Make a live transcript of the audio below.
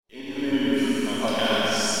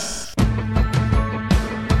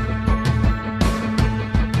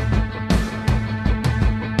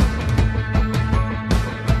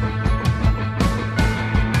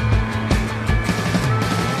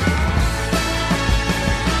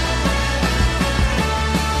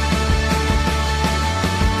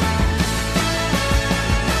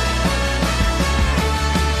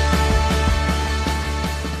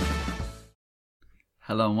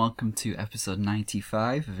welcome to episode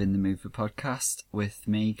 95 of In the Mood for Podcast with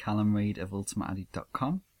me, Callum Reid of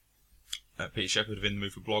ultimateaddict.com. Peter Shepherd of In the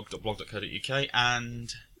Mood for blog.co.uk,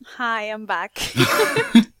 and... Hi, I'm back.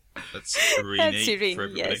 That's Irene for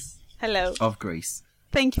everybody. Yes. Hello. Of Greece.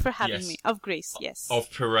 Thank you for having Yes. me. Of Greece, yes. Of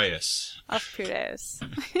Piraeus. Of Piraeus.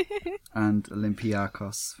 And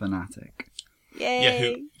Olympiakos fanatic.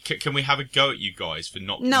 Yay. Yeah, can we have a go at you guys for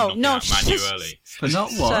not No, knocking out Man U early? For not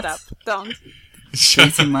what? Shut up. Don't.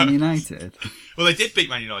 Beating Man United. Well, they did beat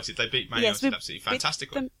Man United. They beat Man Yes, United we absolutely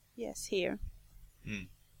fantastically. Yes, here. Mm.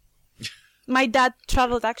 My dad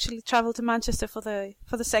travelled to Manchester for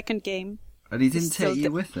the second game. And he didn't Still take you di-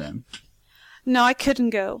 with him? No, I couldn't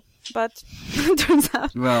go. But it turns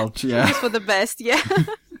out Well, it yeah. was for the best, yeah.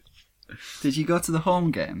 Did you go to the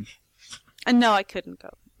home game? And no, I couldn't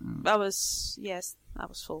go. I was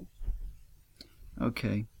full.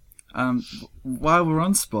 Okay. While we're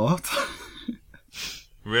on sport,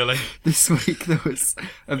 Really? this week there was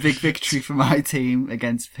a big victory for my team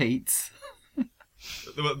against Pete's.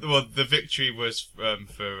 Well, the victory was for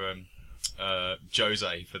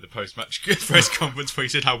Jose for the post-match press conference where he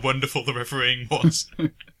said how wonderful the refereeing was.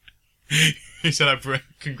 He said I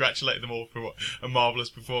congratulated them all for what a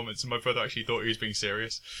marvellous performance, and my brother actually thought he was being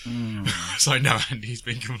serious. So no, Andy's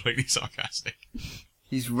being completely sarcastic.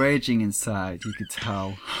 He's raging inside, you could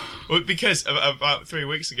tell. Well, because about 3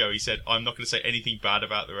 weeks ago he said, I'm not going to say anything bad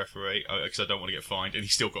about the referee because I don't want to get fined, and he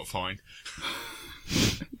still got fined.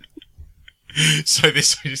 So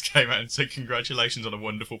this he just came out and said congratulations on a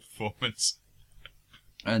wonderful performance.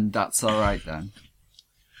 And that's alright then.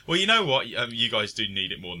 Well, you know what? You guys do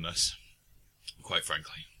need it more than us, quite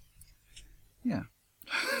frankly. Yeah.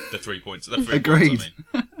 The 3 points. Agreed. Points,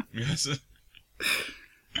 I mean. Yes.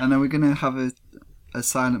 And are we going to have a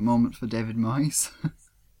silent moment for David Moyes?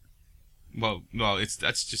 Well,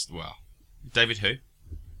 that's just David who?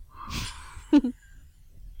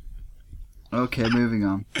 Okay, moving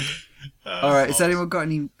on. Alright, has anyone got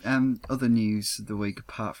any other news of the week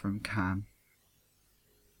apart from Cannes?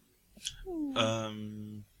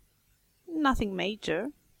 Nothing major.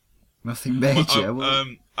 Nothing major?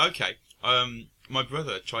 Okay. My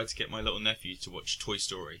brother tried to get my little nephew to watch Toy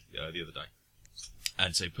Story the other day.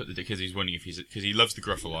 And so because he's wondering because he loves the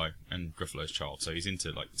Gruffalo and Gruffalo's child, so he's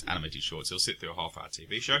into like animated shorts. He'll sit through a half-hour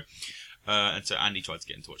TV show, and so Andy tried to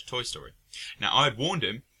get him to watch Toy Story. Now I had warned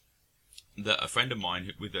him that a friend of mine,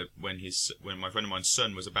 when my friend of mine's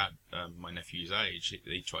son was about my nephew's age,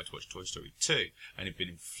 he tried to watch Toy Story 2, and he'd been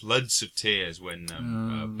in floods of tears when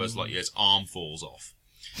Buzz Lightyear's arm falls off.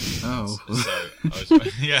 Oh.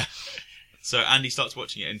 Yeah. So Andy starts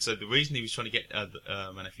watching it, and so the reason he was trying to get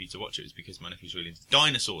my nephew to watch it is because my nephew's really into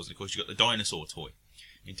dinosaurs, and of course you got the dinosaur toy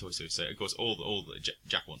in Toy Story. So of course all that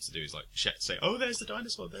Jack wants to do is like say, "Oh, there's the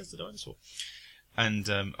dinosaur, there's the dinosaur," and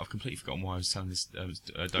I've completely forgotten why I was telling this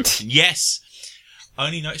digression. Yes, I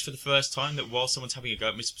only noticed for the first time that while someone's having a go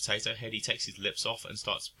at Mr. Potato Head, he takes his lips off and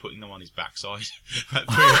starts putting them on his backside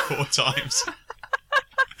about 3 or 4 times.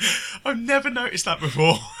 I've never noticed that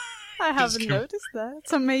before. I haven't noticed that.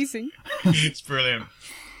 It's amazing. It's brilliant.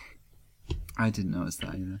 I didn't notice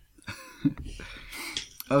that either.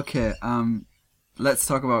 Okay, let's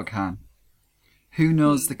talk about Cannes. Who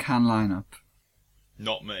knows the Cannes lineup?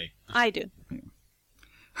 Not me. I do.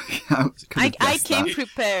 I came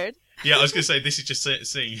prepared. Yeah, I was going to say, this is just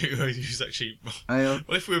seeing who's actually... Well,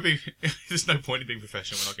 if we were being... There's no point in being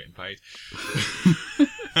professional, we're not getting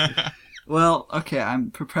paid. Well, okay, I'm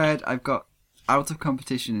prepared. I've got out of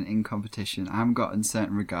competition and in competition. I haven't got in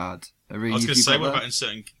certain regard. I was going to say, what about in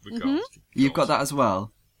certain regard? Mm-hmm. You've got that as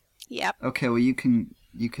well? Yep. Okay, well, you can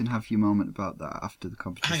have your moment about that after the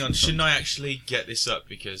competition. Hang on, shouldn't I actually get this up?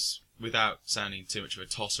 Because without sounding too much of a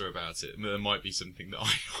tosser about it, there might be something that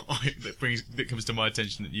that comes to my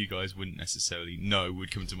attention that you guys wouldn't necessarily know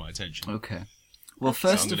would come to my attention. Okay. Well,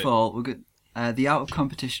 first of all, we're good. The out of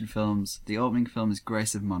competition films. The opening film is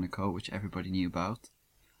Grace of Monaco, which everybody knew about,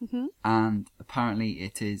 and apparently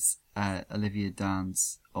it is Olivia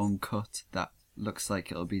Dahn's own cut that looks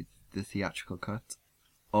like it'll be the theatrical cut,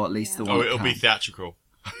 or at least the one. Oh, it'll be theatrical.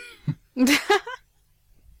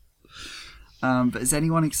 But is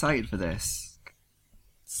anyone excited for this?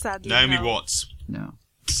 Sadly, Naomi no. Watts. No.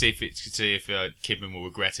 See if Kidman will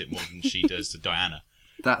regret it more than she does to Diana.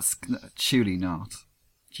 That's surely not.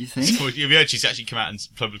 Do you think? Well, you've heard she's actually come out and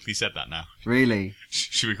publicly said that now. Really?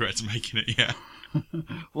 She regrets making it, yeah.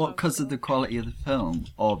 What, because of the quality of the film,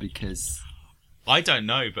 or because... I don't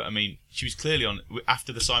know, but I mean, she was clearly on...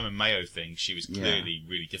 After the Simon Mayo thing, she was clearly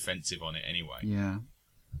really defensive on it anyway. Yeah.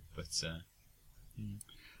 But,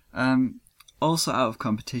 Also out of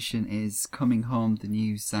competition is Coming Home, the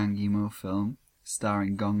new Zhang Yimou film,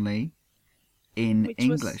 starring Gong Li, in Which was-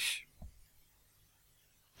 English.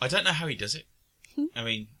 I don't know how he does it. I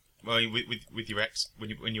mean, with your ex,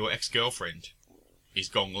 when your ex-girlfriend is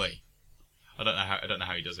Gong Li, I don't know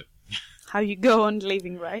how he does it. How you go on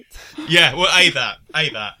living, right? Yeah, well, a that,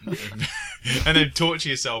 and then torture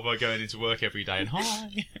yourself by going into work every day and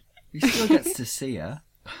hi. He still gets to see her.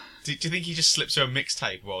 Do you think he just slips her a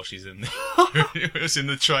mixtape while she's in it was in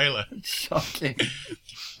the trailer? Shocking.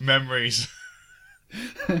 Memories.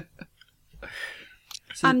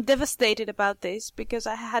 I'm devastated about this because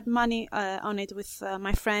I had money on it with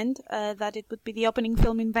my friend that it would be the opening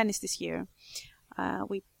film in Venice this year.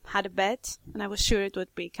 We had a bet, and I was sure it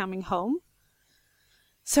would be coming home.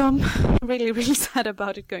 So I'm really, really sad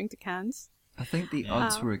about it going to Cannes. I think the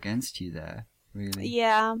odds were against you there, really.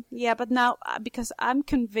 Yeah, but now, because I'm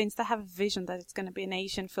convinced, I have a vision that it's going to be an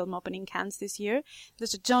Asian film opening Cannes this year.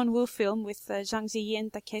 There's a John Woo film with Zhang Ziyi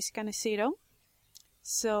and Takeshi Kaneshiro.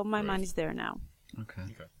 So my money's there now. Okay.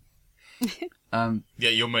 Yeah,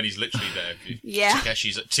 your money's literally there. Yeah.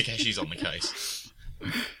 Takeshi's on the case.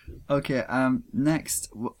 Okay,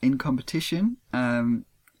 next, in competition,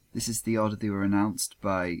 this is the order they were announced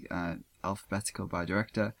by, alphabetical by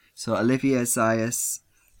director. So, Olivier Zayas'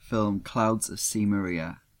 film Clouds of Sea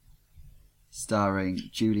Maria, starring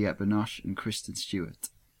Juliette Binoche and Kristen Stewart.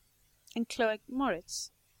 And Chloe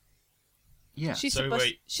Moritz. Yeah. She's So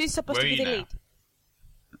supposed where to are be you the now? lead.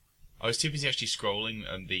 I was too busy actually scrolling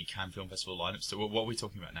the Cannes Film Festival lineup. So what are we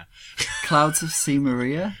talking about now? Clouds of Sea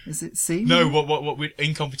Maria? Is it Sea? No, what we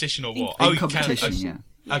in competition or what? In competition,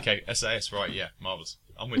 yeah. Okay, SAS, right? Yeah, marvelous.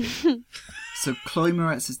 I'm with you. So, Chloe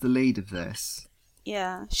Moretz is the lead of this.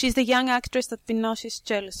 Yeah, she's the young actress that Binoche is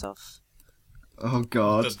jealous of. Oh,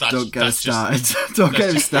 God. That's- Don't get that's us just- started. Don't get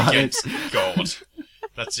us That's started. against God.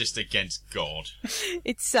 That's just against God.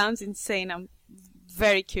 It sounds insane. I'm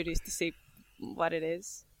very curious to see what it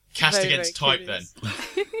is. Cast Very, against very type, then.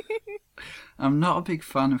 curious. I'm not a big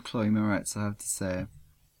fan of Chloe Moretz, I have to say.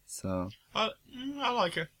 So, I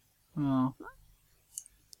like her. oh,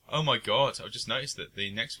 Oh my God! I've just noticed that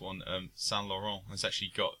the next one, Saint Laurent, has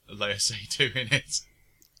actually got Lea Seydoux in it,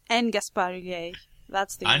 And Gaspard Ullier.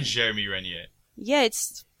 That's the and Jeremy Renier. Yeah,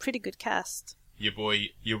 it's pretty good cast. Your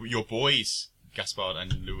boys, Gaspard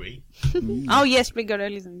and Louis. Oh yes, we got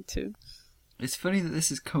early than too. it's funny that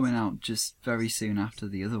this is coming out just very soon after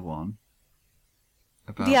the other one.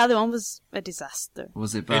 About, The other one was a disaster.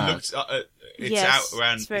 was it It bad? looks. It's Yes, out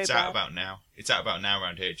around. it's very It's out bad. about now. It's out about now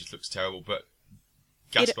around here. It just looks terrible. But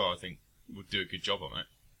Gaspard, I think, would do a good job on it.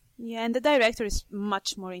 Yeah, and the director is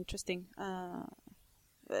much more interesting.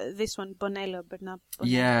 This one, Bonello, but not Bonello.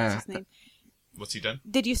 Yeah. What's his name? What's he done?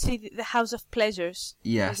 Did you see the House of Pleasures?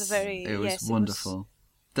 Yes, It was, a very, it was yes, wonderful.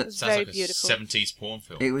 It was Sounds very like a beautiful. 70s porn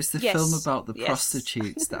film. It was the Yes, film about the yes.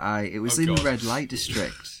 prostitutes that it was Oh, in God. Red Light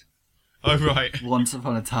District Oh right. once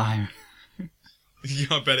upon a time. Yeah,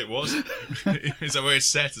 I bet it was. Is that where it's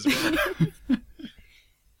set as well?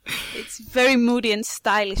 It's very moody and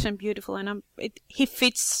stylish and beautiful, and he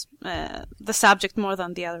fits the subject more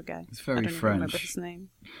than the other guy. It's very I don't even remember French. his name.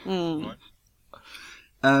 Mm.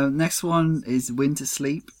 Right. Next one is Winter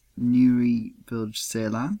Sleep, Nuri Bilge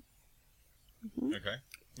Ceylan. Okay.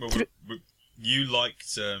 Well, you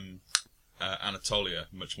liked Anatolia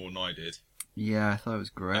much more than I did. Yeah, I thought it was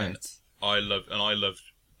great. I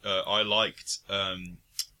liked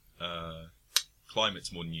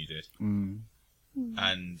Climates more than you did,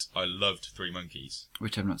 and I loved Three Monkeys.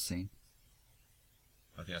 Which I've not seen.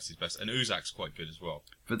 I think that's his best, and Uzak's quite good as well.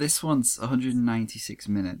 But this one's 196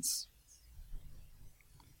 minutes,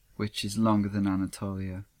 which is longer than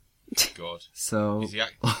Anatolia. God, So, is he?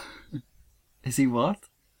 is he what?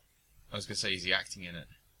 I was gonna say, is he acting in it?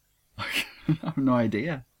 I have no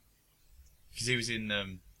idea. Because he was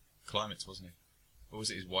in Climates, wasn't he? Or was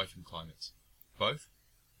it his wife in Climates? Both?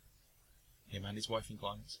 Him and his wife in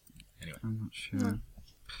Climates? Anyway. I'm not sure.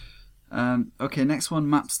 Okay, next one,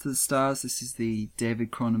 Maps to the Stars. This is the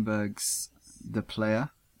David Cronenberg's The Player.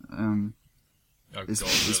 Oh, Is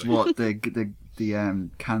God, really? what the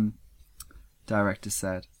Cannes director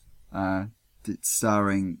said. It's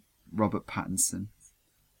starring Robert Pattinson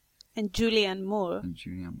And Julianne Moore and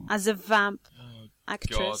Julianne Moore. as a vamp Oh,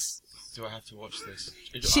 actress. God, do I have to watch this?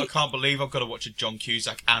 She- I can't believe I've got to watch a John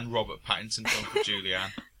Cusack and Robert Pattinson film for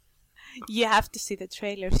Julianne. You have to see the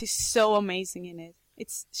trailer. She's so amazing in it.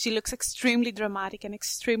 She looks extremely dramatic and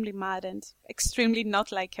extremely mad and extremely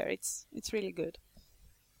not like her. It's really good.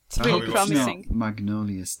 It's I really hope it's promising. not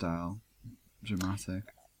Magnolia style dramatic.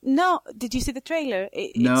 No, did you see the trailer?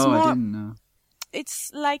 No, it's more, I didn't know.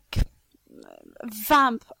 It's like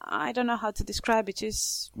vamp. I don't know how to describe it.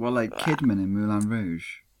 Just Well, like Kidman in Moulin Rouge.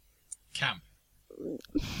 Camp.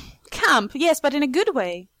 camp, yes, but in a good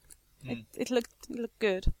way. It looked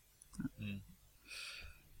good.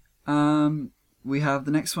 We have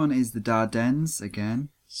the next one is the Dardennes again.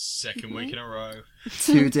 Second week in a row.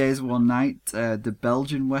 2 days, 1 night. The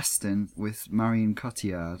Belgian Western with Marion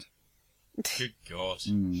Cotillard. Good God.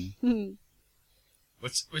 Mm.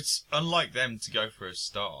 It's unlike them to go for a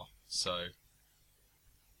star, so...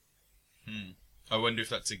 I wonder if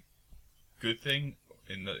that's a good thing,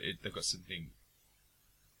 in that they've got something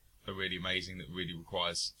really amazing that really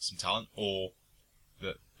requires some talent, or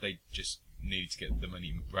that they just need to get the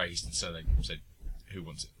money raised, and so they said, who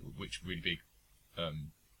wants it? Which really big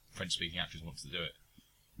French-speaking actress wants to do it?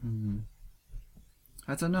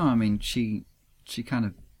 I don't know. I mean, she kind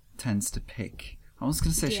of tends to pick. I was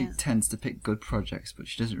going to say she tends to pick good projects, but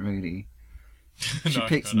she doesn't really. She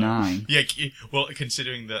picks 9. Yeah, well,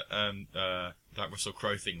 considering that that Russell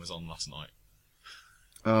Crowe thing was on last night.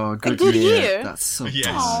 Oh, A Good Year? That's so Yes.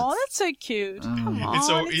 bad. Oh, that's so cute. Come on, It's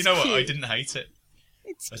all, it's you know what? I cute. didn't hate it.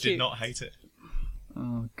 It's I cute. did not hate it.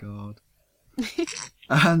 Oh, God.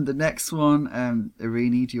 And the next one,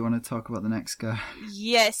 Irini, do you want to talk about the next guy?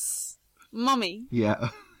 Yes, Mummy, Yeah.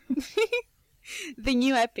 the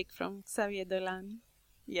new epic from Xavier Dolan.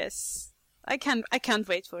 Yes, I can't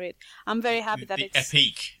wait for it. I'm very happy that The it's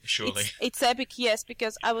epic, surely. It's epic, yes,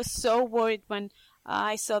 because I was so worried when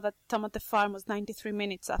I saw that Tom at the Farm was 93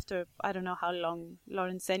 minutes after I don't know how long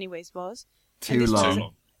Lawrence anyways was. And Too this was long. Too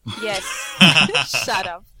long. Yes, shut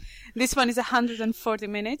up. This one is 140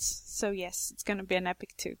 minutes, so yes, it's gonna be an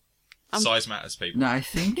epic too. Size matters, people. No, I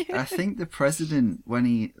think the president, when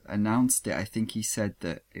he announced it, I think he said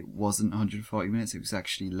that it wasn't 140 minutes. It was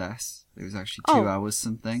actually less. It was actually 2 hours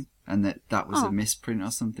something, and that was a misprint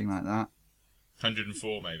or something like that.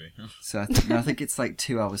 104, maybe. So I think it's like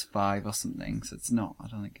 2 hours 5 or something. So it's not. I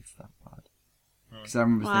don't think it's that bad. Because I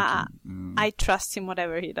remember thinking, I trust him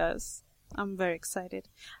whatever he does. I'm very excited.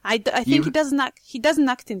 I think he doesn't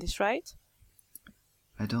act in this, right?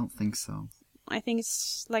 I don't think so. I think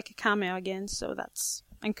it's like a cameo again, so that's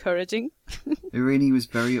encouraging. Irini was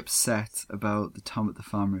very upset about the Tom at the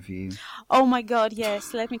Farm review. Oh my god,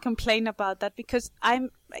 yes, let me complain about that because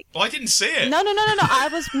I'm like... Well, I didn't see it. No, I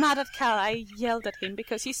was mad at Cal. I yelled at him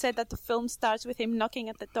because he said that the film starts with him knocking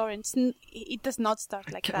at the door, and it does not start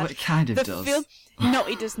like that. Well, it kind of the does. No,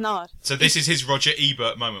 it does not. So this is his Roger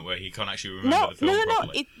Ebert moment where he can't actually remember the film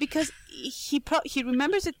properly. Because he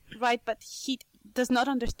remembers it right, but he does not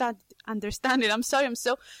understand it. I'm sorry, I'm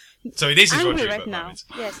so it is his angry Roger right Ebert now. moment.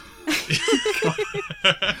 Yes.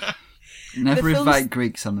 Never The invite film's-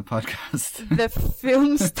 Greeks on the podcast. The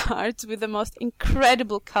film starts with the most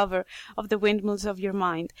incredible cover of The Windmills of Your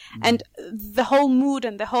Mind. And the whole mood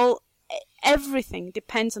and the whole everything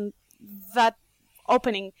depends on that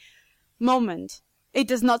opening moment. It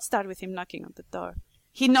does not start with him knocking on the door.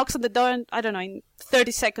 He knocks on the door, and, I don't know, in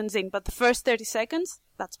 30 seconds in, but the first 30 seconds,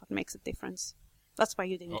 that's what makes a difference. That's why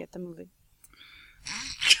you didn't get the movie.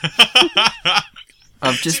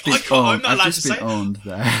 I've just been I'm owned. not I've allowed just to been say- owned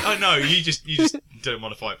there. Oh no, you just don't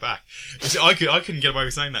want to fight back. See, I couldn't get away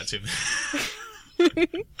with saying that to him.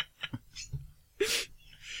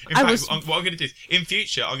 In fact, what I'm going to do is, in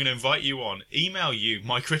future, I'm going to invite you on, email you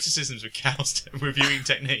my criticisms of Cal's reviewing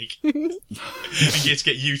technique, and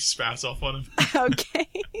get you to spout off on them. Okay.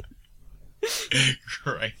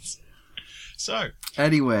 Great. So,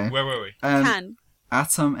 Anyway, where were we? Can.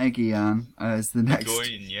 Atom Egian is the next.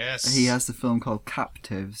 Goyin, yes. He has the film called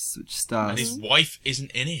Captives, which And stars. his wife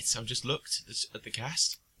isn't in it. I've just looked at the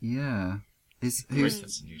cast. Yeah. That's unusual.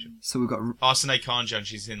 So we've got. Arsene Khanjan,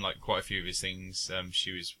 she's in like quite a few of his things.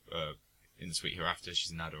 She was in The Sweet Hereafter.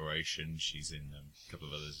 She's in Adoration. She's in a couple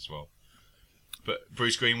of others as well. But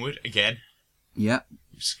Bruce Greenwood again. Yeah.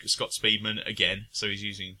 Scott Speedman again. So he's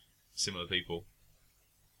using similar people.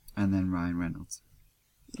 And then Ryan Reynolds.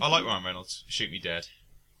 I like Ryan Reynolds. Shoot me dead.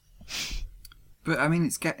 But I mean,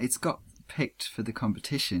 it's got picked for the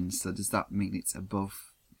competition. So does that mean it's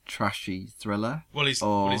above trashy thriller? Well, his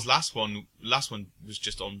last one was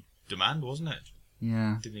just on demand, wasn't it?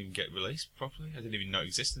 Yeah. Didn't even get released properly. I didn't even know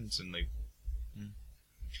existence, and they.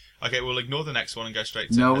 Okay, we'll ignore the next one and go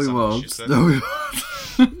straight to. No, we won't. No, we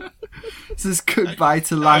won't. This is Goodbye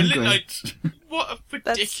to Language. What a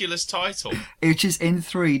ridiculous title! Which is in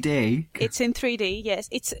 3D. It's in 3D. Yes,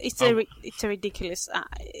 it's a ridiculous.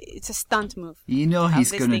 It's a stunt move. You know have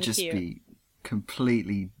he's this going to thing just here. be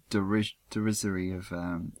completely derisory of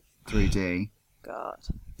 3D. God.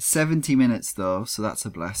 70 minutes though, so that's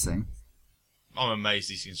a blessing. I'm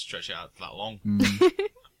amazed he can stretch it out that long.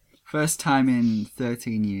 First time in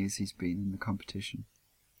 13 years he's been in the competition.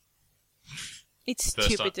 It's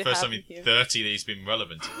First stupid to time have in him here. 30 that he's been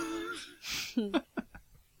relevant.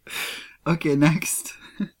 Okay, next.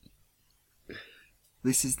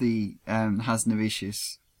 This is the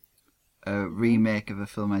Hasnavicius remake of a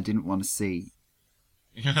film I didn't want to see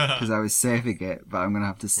because I was saving it, but I'm going to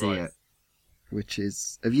have to see it. Which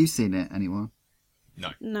is... Have you seen it, anyone?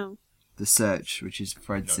 No. The Search, which is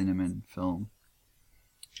Fred Zinnemann film.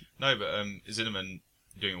 No, but Zinnemann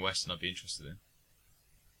doing a Western I'd be interested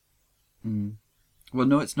in. Well,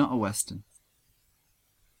 no, it's not a Western.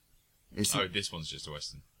 This one's just a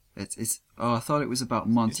Western. I thought it was about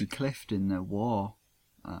Monty Clift in the war.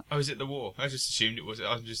 Is it the war? I just assumed it was.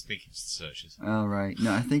 I'm just thinking it's the Searchers. Oh, right.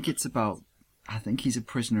 No, I think it's about... I think he's a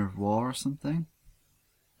prisoner of war or something.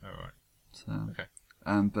 Oh, right. So, okay.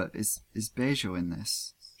 But is Bejo in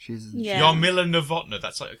this? She's Jarmila Novotná.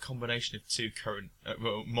 That's like a combination of two current,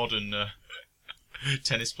 modern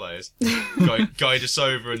tennis players.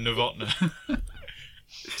 Gajdusova and Novotná.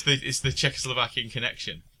 It's the Czechoslovakian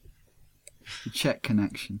connection. The Czech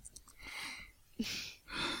connection.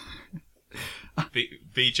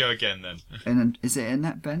 Bejo again, then. And is it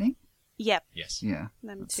Annette Bening? Yep. Yes. Yeah.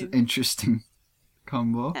 Them That's too. an interesting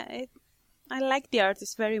combo. I like the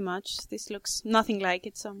artist very much. This looks nothing like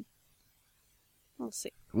it, so we'll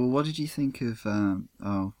see. Well, what did you think of...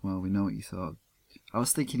 we know what you thought. I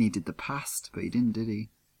was thinking he did The Past, but he didn't, did he?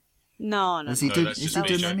 No. Has he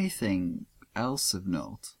done anything else of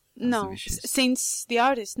note? No, since the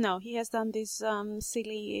artist, no. He has done this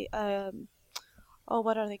silly...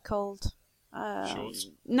 what are they called? Shorts?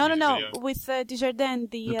 No. With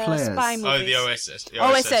Dujardin, the spy movies. Oh, the OSS.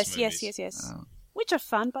 OSS, movies. yes. Oh. Which are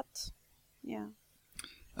fun, but... Yeah.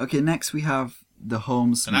 Okay, next we have The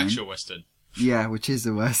Homesman. An actual Western. Yeah, which is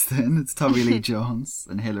a Western. It's Tommy Lee Jones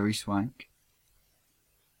and Hilary Swank.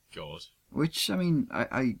 God. Which, I mean,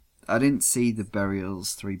 I didn't see the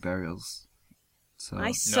Three Burials. So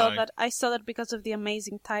I saw that because of the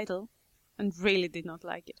amazing title and really did not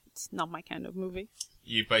like it. It's not my kind of movie.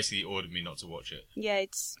 You basically ordered me not to watch it. Yeah,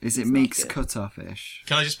 it's... Is it Meek's Cutoff-ish?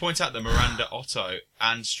 Can I just point out that Miranda Otto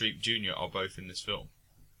and Streep Jr. are both in this film?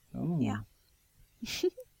 Oh. Yeah.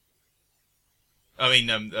 I mean,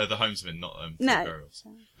 The Homesman, not The Burials.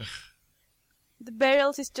 The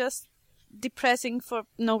Burials is just depressing for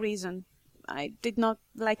no reason. I did not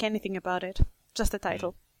like anything about it. Just the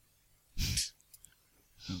title.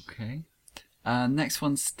 Okay. Next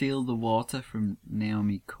one, Steal the Water from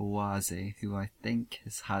Naomi Kawase, who I think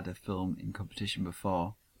has had a film in competition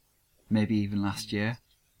before. Maybe even last year.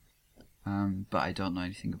 But I don't know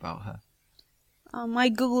anything about her. I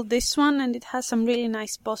googled this one and it has some really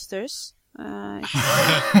nice posters. Well,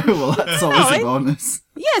 that's always a bonus.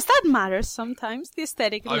 Yes, that matters sometimes. The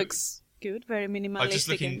aesthetic looks good, very minimalistic. I was just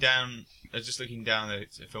looking down the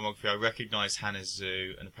filmography. I recognised Hannah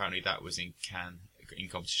Zoo, and apparently that was in Cannes, in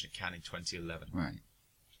competition at Cannes in 2011. Right.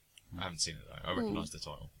 I haven't seen it though. I recognise the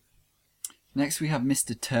title. Next we have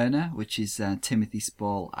Mr. Turner, which is Timothy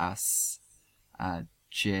Spall as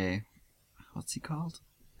Jay. What's he called?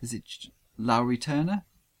 Is it Lowry Turner?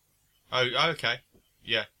 Oh, okay.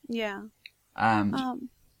 Yeah. Yeah.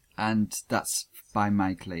 And that's by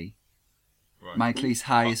Mike Leigh. Right. Mike Leigh's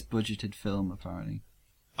highest budgeted film, apparently.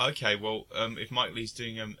 Okay, well, if Mike Leigh's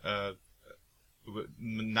doing the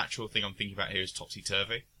natural thing I'm thinking about here is Topsy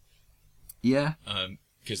Turvy. Yeah.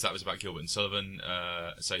 Because that was about Gilbert and Sullivan.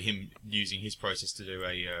 So him using his process to do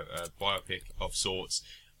a biopic of sorts,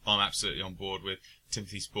 I'm absolutely on board with.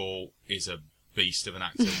 Timothy Spall is a beast of an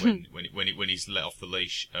actor when he's let off the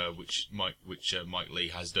leash, which Mike Leigh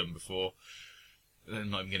has done before.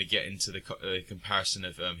 I'm not even going to get into the comparison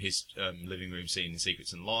of his living room scene in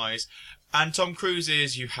Secrets and Lies, and Tom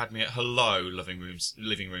Cruise's "You Had Me at Hello" living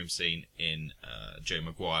room scene in Joe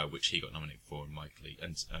Maguire, which he got nominated for, and Mike Leigh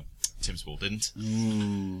and Tim Spall didn't.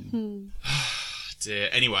 Dear.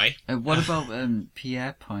 Anyway, what about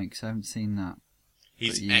Pierre Point? 'Cause I haven't seen that.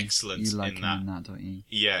 He's excellent you like in him in that, don't you?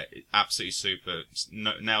 Yeah, absolutely super.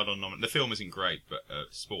 Nailed on. The film isn't great, but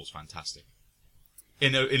Spall's fantastic.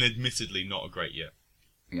 In admittedly not a great year.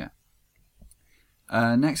 Yeah.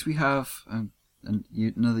 Next we have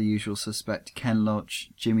another usual suspect, Ken Loach,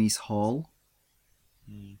 Jimmy's Hall.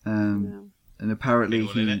 And apparently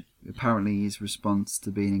his response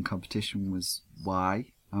to being in competition was,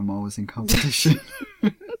 "Why? I'm always in competition."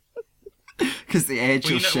 Because the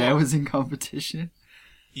Angel Share was in competition.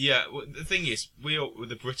 Yeah, well, the thing is,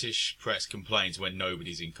 the British press complains when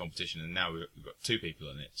nobody's in competition, and now we've got two people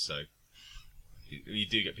in it, so you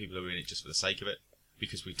do get people who are in it just for the sake of it,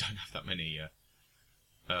 because we don't have that many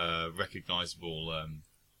recognisable,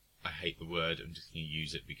 I hate the word, I'm just going to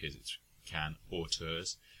use it because it's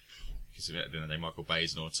auteurs, because at the end of the day, Michael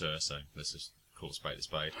Bay's an auteur, so let's just call a spade a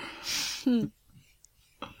spade.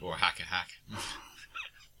 Or a hack.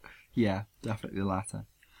 Yeah, definitely the latter.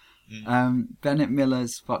 Mm. Bennett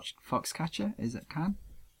Miller's Foxcatcher is at Cannes.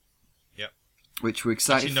 Yep. Which we're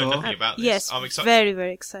excited Actually, know for. nothing about this. Yes, I'm excited. very,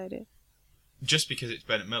 very excited. Just because it's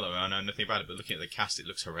Bennett Miller, I know nothing about it, but looking at the cast, it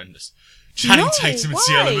looks horrendous. Channing Tatum and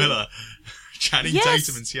Sienna Miller. Channing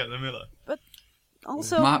Tatum and Sienna Miller. But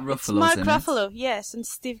also, Mark it's Ruffalo's Mark in Ruffalo, yes, and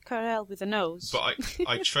Steve Carell with a nose. But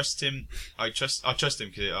I trust him. I trust him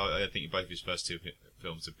because I think both of his first two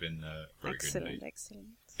films have been very good. Excellent.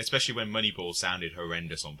 Especially when Moneyball sounded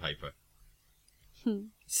horrendous on paper.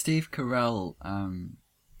 Steve Carell,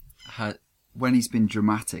 when he's been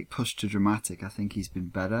pushed to dramatic, I think he's been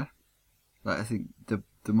better. Like, I think the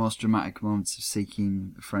most dramatic moments of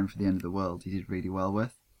Seeking a Friend for the End of the World, he did really well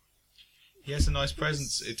with. He has a nice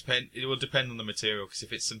presence. It will depend on the material, because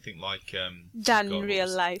if it's something like done in real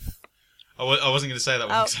life. I wasn't going to say that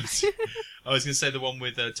one. Oh. I was going to say the one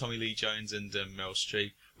with Tommy Lee Jones and Meryl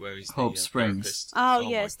Streep, where he's Hope the Springs. therapist. Oh, my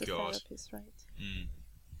yes, the God. therapist, right. Mm.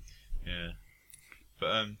 Yeah.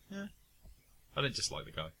 But, yeah. I didn't just like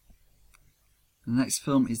the guy. The next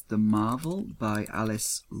film is The Marvel by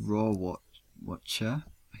Alice Rohrwacher,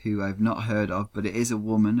 who I've not heard of, but it is a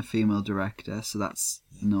woman, a female director, so that's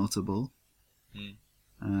notable.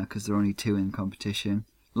 Because there are only 2 in competition.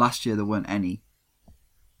 Last year there weren't any.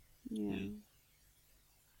 Yeah.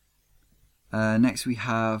 Next we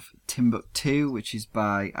have Timbuktu, which is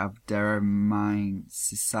by Abderrahmane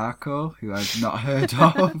Sissako, who I've not heard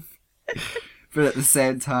of. But at the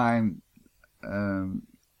same time,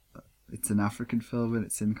 it's an African film and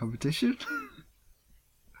it's in competition.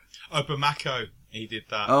 Oh, Bamako, he did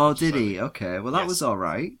that. Oh, did he? Okay, well that was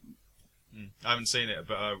alright. I haven't seen it,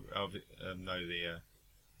 but I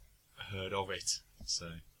heard of it. So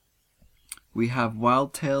we have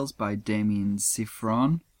Wild Tales by Damien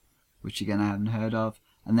Sifron, which again I haven't heard of,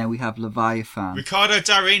 and then we have Leviathan. Ricardo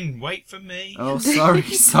Darin, wait for me. Oh, sorry.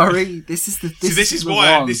 This is the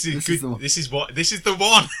one. This is the one. This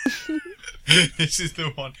is the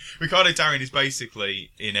one. Ricardo Darin is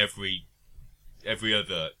basically in every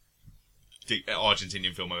other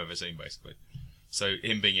Argentinian film I've ever seen, basically. So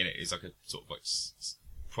him being in it is like a sort of like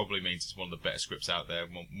probably means it's one of the better scripts out there,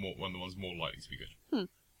 one of the ones more likely to be good.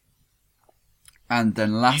 And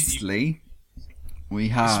then lastly, we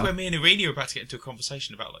have. This is where me and Irene are about to get into a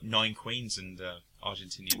conversation about like Nine Queens and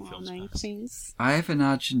Argentinian films. Nine Queens. I have an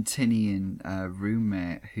Argentinian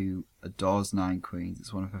roommate who adores Nine Queens.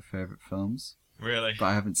 It's one of her favourite films. Really? But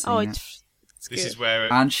I haven't seen it. This is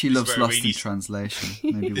where, and she loves Lost in Translation.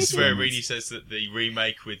 Maybe this is where Irini says that the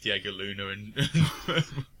remake with Diego Luna and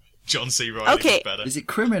John C. Reilly is better. Is it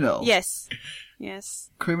Criminal? Yes.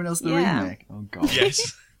 Criminal's the remake? Oh, God.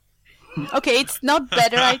 Yes. Okay, it's not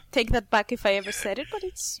better. I take that back if I ever said it, but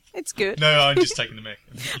it's good. No, I'm just taking the mic.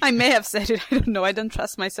 I may have said it. I don't know. I don't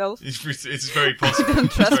trust myself. It's very possible. I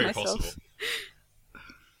don't trust it's very myself. possible.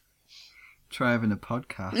 Try having a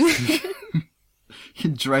podcast. You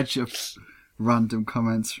can dredge up random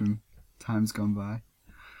comments from times gone by.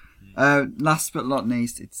 Last but not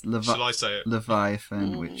least, it's Shall I say it?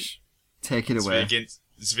 Leviathan, which take it away.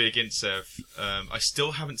 Zvia Gintsev. I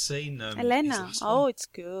still haven't seen Elena. Oh, it's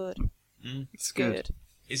good. It's good.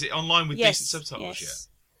 Is it online with decent subtitles yes.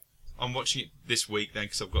 yet? I'm watching it this week then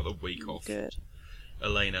because I've got the week off. Good.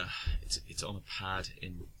 Elena, it's on a pad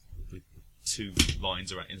with 2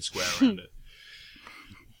 lines in a square around it.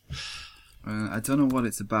 I don't know what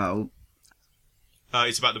it's about.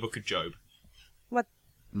 It's about the Book of Job. What?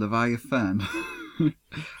 Leviathan.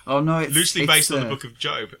 Oh no, it's loosely based on the Book of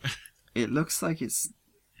Job. It looks like it's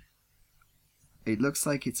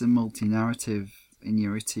a multi-narrative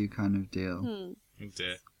Iñárritu kind of deal. Oh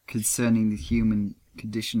dear. Concerning the human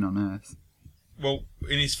condition on Earth. Well,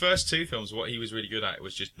 in his first 2 films, what he was really good at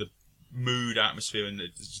was just the mood, atmosphere, and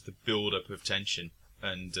just the build-up of tension,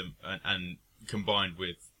 and combined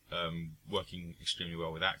with working extremely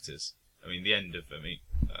well with actors. I mean, the end of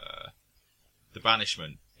The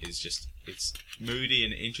Banishment is just, it's moody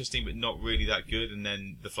and interesting, but not really that good. And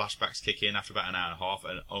then the flashbacks kick in after about an hour and a half,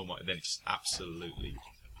 and oh my, then it just absolutely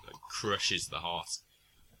crushes the heart.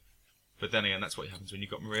 But then again, that's what happens when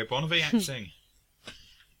you've got Maria Bonnevie acting.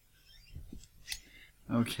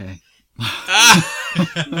 Okay.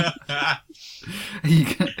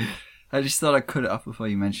 I just thought I'd cut it off before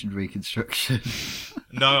you mentioned Reconstruction.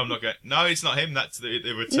 No, I'm not going. No, it's not him. That's the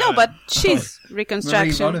return. No, but she's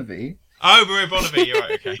Reconstruction. Maria Bonnevie. Oh, Maria Bonnevie. You're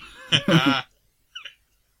right. Okay.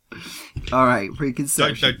 All right,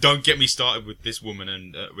 Reconstruction. Don't get me started with this woman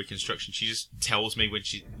and Reconstruction. She just tells me when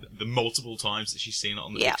the multiple times that she's seen it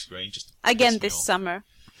on the big screen. Just again this summer.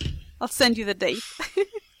 I'll send you the date.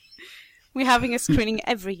 We're having a screening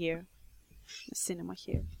every year. cinema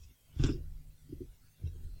here.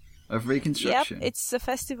 Of Reconstruction? Yep, it's a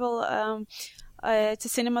festival. It's a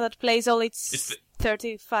cinema that plays all its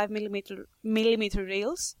 35 millimeter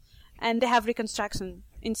reels, and they have Reconstruction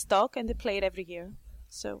in stock, and they play it every year.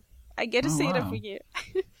 So I get to see it every year.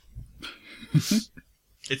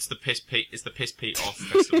 It's the Piss Pete Off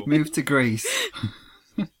Festival. Move to Greece.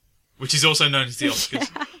 Which is also known as the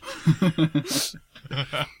Oscars.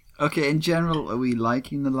 Okay, in general, are we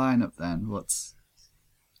liking the lineup then? What's...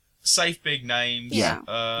 Safe big names. Yeah.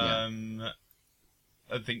 I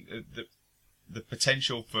think the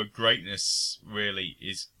potential for greatness really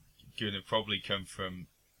is going to probably come from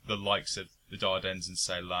the likes of the Dardennes and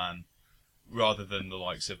Ceylan, rather than the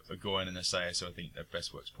likes of Agoyan and Asaya. So I think their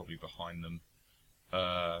best work's probably behind them.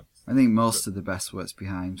 I think most of the best work's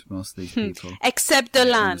behind most of these people. Except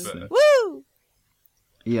Dolan. Woo!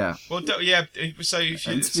 Yeah. Well, yeah. So if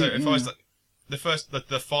I was like the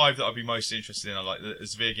five that I'd be most interested in, are like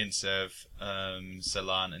Zvirgintsev,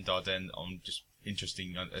 Ceylan, and Dardennes. I'm just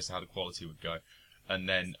interesting as to how the quality would go, and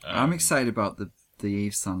then I'm excited about the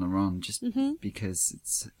Yves Saint Laurent just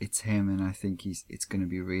because it's him, and I think it's going to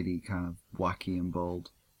be really kind of wacky and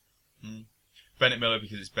bold. Bennett Miller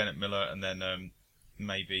because it's Bennett Miller, and then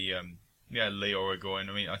maybe Lee or Agoyan.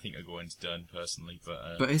 I mean, I think Agoyan's done personally,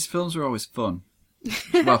 but his films are always fun.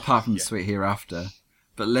 Well, apart from Sweet Hereafter,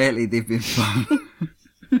 but lately they've been fun.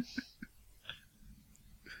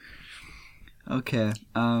 Okay,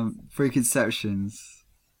 Preconceptions.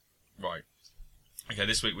 Right. Okay,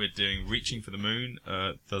 this week we're doing Reaching for the Moon,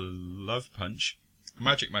 The Love Punch,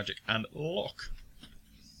 Magic, and Lock.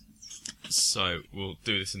 So we'll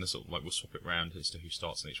do this in the sort of like we'll swap it around as to who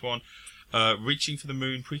starts in each one. Reaching for the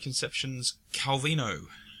Moon, Preconceptions, Calvino.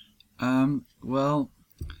 Well,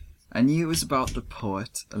 I knew it was about the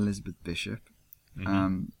poet Elizabeth Bishop.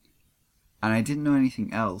 And I didn't know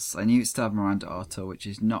anything else. I knew it starred Miranda Otto, which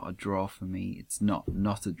is not a draw for me. It's not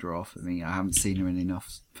a draw for me. I haven't seen her in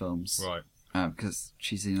enough films. Right. Because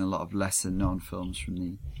she's in a lot of lesser known films from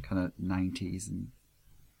the kind of 90s and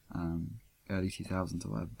early 2000s or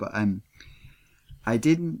whatever. But I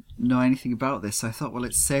didn't know anything about this, so I thought, well,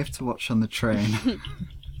 it's safe to watch on the train.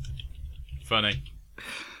 Funny.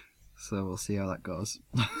 So we'll see how that goes.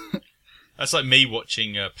 That's like me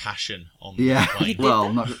watching Passion on the plane.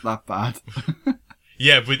 Well, not that bad.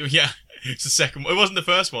 It's the second one. It wasn't the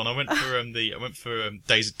first one. I went for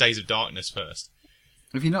Days of Darkness first.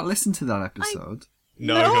 Have you not listened to that episode?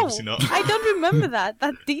 No, obviously not. I don't remember that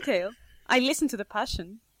detail. I listened to the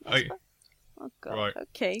Passion. Oh God. Right.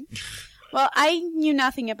 Okay. Well, I knew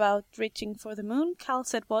nothing about Reaching for the Moon. Cal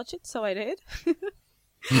said watch it, so I did.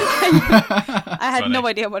 I had no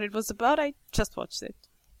idea what it was about. I just watched it.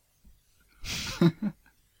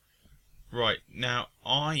 Right, now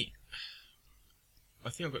I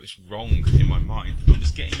think I've got this wrong in my mind. I'm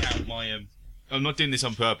just getting out my I'm not doing this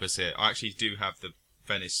on purpose here. I actually do have the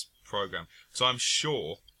Venice program, so I'm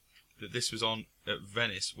sure that this was on at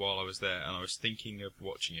Venice while I was there, and I was thinking of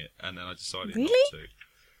watching it, and then I decided not to.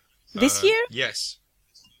 This year? Yes,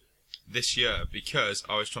 this year, because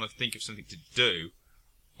I was trying to think of something to do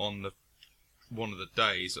on one of the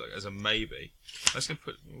days as a maybe. I was going to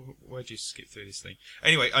put... Where'd you skip through this thing?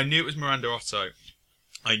 Anyway, I knew it was Miranda Otto.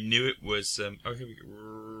 I knew it was... here we go.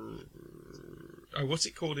 Oh, what's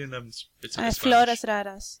it called in... Flores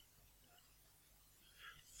Raras.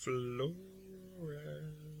 Flores...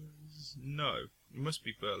 No. It must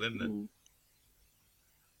be Berlin then.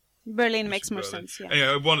 Berlin makes more sense, yeah.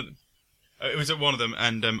 Anyway, it was at one of them,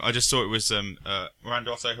 and I just saw it was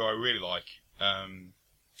Miranda Otto, who I really like.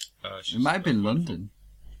 It might have been London.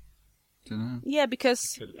 Don't know. Yeah,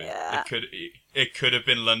 because it could have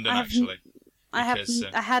been London actually. I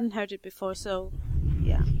hadn't heard it before, so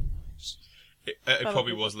yeah. It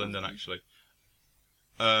probably was London actually.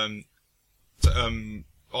 Otto,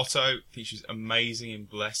 I think she's amazing and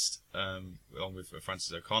blessed, along with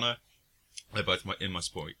Frances O'Connor. They're both in my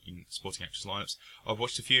sporting actress lineups. I've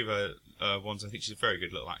watched a few of her ones. I think she's a very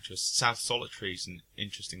good little actress. South Solitary is an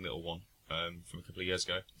interesting little one. From a couple of years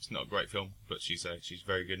ago. It's not a great film, but she's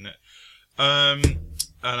very good in it. And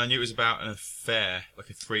I knew it was about an affair, like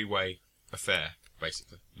a three-way affair,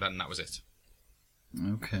 basically. And that was it.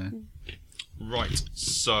 Okay. Right,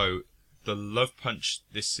 so The Love Punch,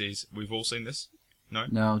 we've all seen this? No?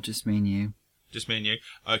 No, just me and you. Just me and you.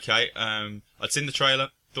 Okay, I'd seen the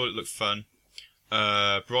trailer, thought it looked fun.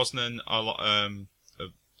 Brosnan, I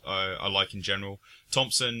like in general.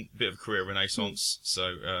 Thompson, bit of a career renaissance,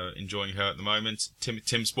 so enjoying her at the moment.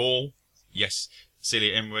 Tim Spall, yes.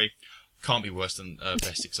 Celia Imrie, can't be worse than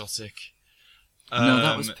Best Exotic. No,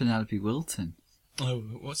 that was Penelope Wilton. Oh,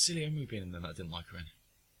 what's Celia Imrie been in then that I didn't like her in?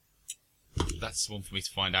 that's one for me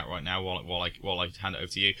to find out right now while I hand it over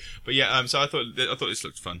to you. But yeah, so I thought this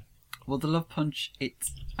looked fun. Well, the Love Punch,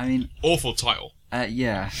 awful title.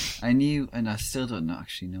 Yeah, I knew, and I still don't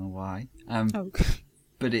actually know why.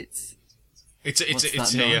 But it's a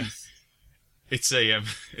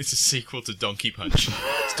sequel to Donkey Punch.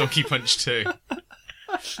 It's Donkey Punch 2.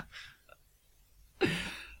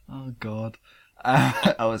 Oh God,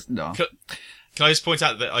 I was no. Can I just point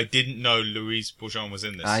out that I didn't know Louise Bourgeon was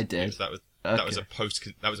in this? I did. That was a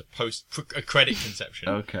credit conception.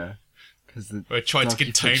 Okay. Because I tried to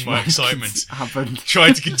contain my excitement. Happened.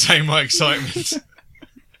 Tried to contain my excitement.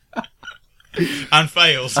 And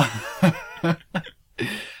failed.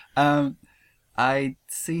 I'd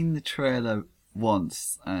seen the trailer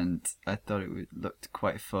once and I thought it looked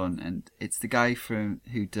quite fun, and it's the guy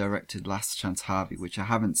who directed Last Chance Harvey, which I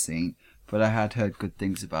haven't seen, but I had heard good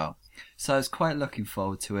things about. So I was quite looking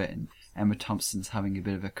forward to it, and Emma Thompson's having a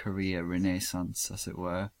bit of a career renaissance, as it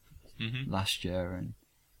were, last year, and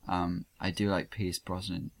I do like Pierce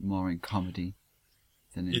Brosnan more in comedy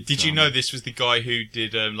than in Did you know this was the guy who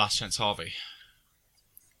did Last Chance Harvey?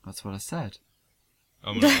 That's what I said.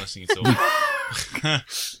 I'm not listening at all.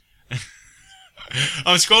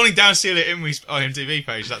 I'm scrolling down Celia Imrie's IMDb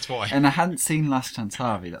page, that's why. And I hadn't seen Last Chance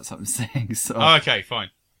Harvey, that's what I'm saying. So. Oh, okay, fine.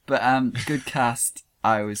 But good cast.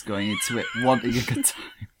 I was going into it wanting a good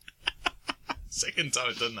time. Second time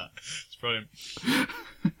I've done that. It's brilliant.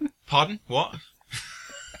 Pardon? What?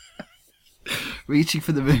 Reaching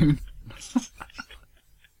for the moon.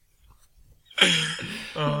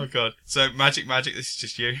 Oh God. So Magic, this is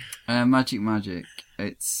just you. Magic.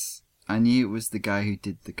 I knew it was the guy who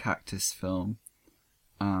did the Cactus film,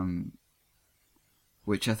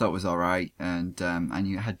 which I thought was alright, and I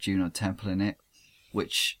knew it had Juno Temple in it,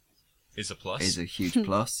 which is a plus. Is a huge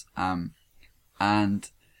plus. And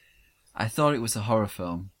I thought it was a horror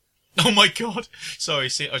film. Oh my God! Sorry,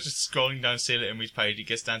 see, I was just scrolling down Celia Imrie's page. It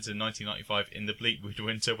gets down to 1995 in the Bleakwood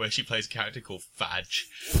Winter, where she plays a character called Fadge.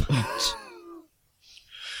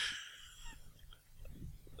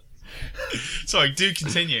 Sorry, do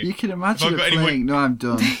continue. You can imagine it playing. No, I'm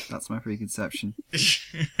done. That's my preconception.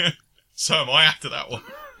 So am I after that one.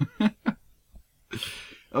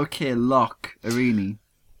 Okay, Locke, Irini.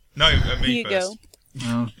 No, me you first. Go.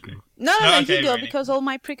 Oh, okay. No, okay, you go, Irini. because all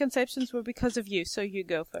my preconceptions were because of you, so you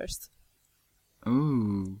go first.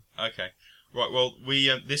 Ooh. Okay. Right, well,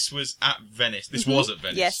 this was at Venice. This was at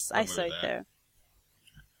Venice. Yes, I saw it there.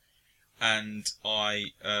 And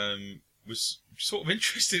I was sort of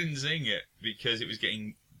interested in seeing it because it was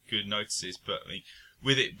getting good notices, but I mean,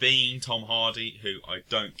 with it being Tom Hardy, who I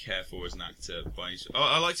don't care for as an actor,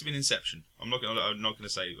 I liked him in Inception. I'm not going to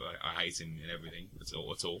say I hate him in everything at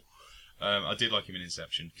all. I did like him in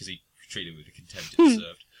Inception because he treated him with the contempt it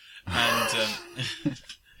deserved. And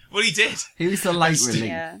well, he did. He was the light relief.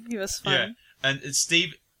 Yeah, he was fun. Yeah, and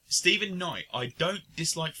Stephen Knight. I don't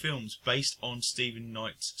dislike films based on Stephen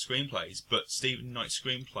Knight's screenplays, but Stephen Knight's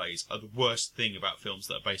screenplays are the worst thing about films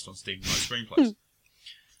that are based on Stephen Knight's screenplays.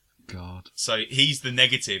 God. So he's the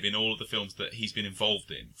negative in all of the films that he's been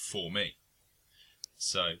involved in for me.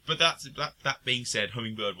 So, but that being said,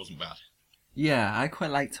 Hummingbird wasn't bad. Yeah, I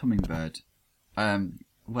quite liked Hummingbird.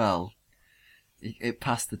 Well, it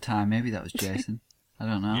passed the time. Maybe that was Jason. I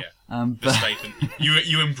don't know. Yeah. The statement.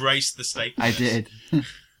 You embraced the statement. I did.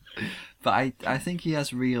 But I think he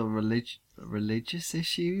has real religious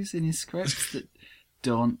issues in his scripts that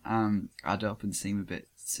don't add up and seem a bit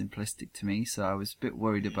simplistic to me. So I was a bit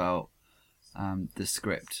worried about the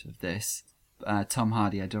script of this. Tom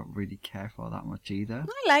Hardy, I don't really care for that much either.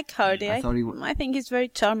 I like Hardy. I think he's very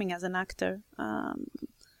charming as an actor.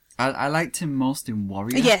 I liked him most in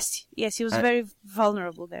Warrior. Yes, he was very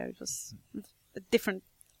vulnerable there. It was a different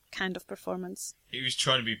kind of performance. He was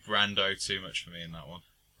trying to be Brando too much for me in that one.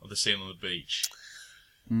 Or the scene on the beach.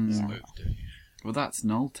 Yeah. Well, that's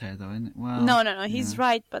Nolte though, isn't it? Well, no, he's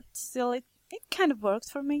right, but still, it kind of worked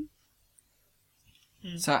for me.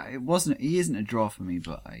 So he isn't a draw for me,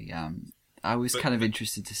 but I was kind of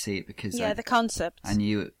interested to see it because the concept. I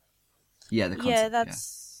knew it. Yeah, the concept. Yeah,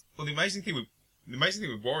 that's. Well, the amazing thing with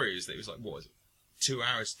Warrior is that it was like, what was it, 2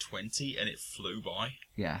 hours 20, and it flew by.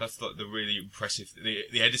 Yeah, that's like the really impressive.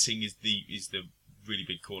 The editing is the really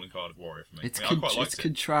big calling card of Warrior for me. It's I quite liked it's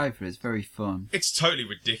contrived, but it's very fun. It's totally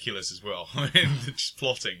ridiculous as well. I mean, just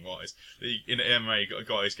plotting wise, in MMA, you got a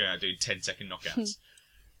guy who's going out doing 10-second knockouts.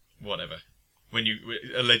 Whatever. When you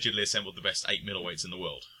allegedly assembled the best 8 middleweights in the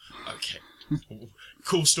world. Okay.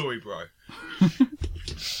 Cool story, bro.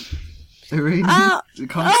 Really? The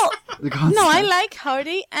concept. No, I like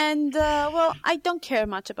Hardy, and I don't care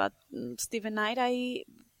much about Stephen Knight.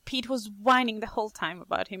 Pete was whining the whole time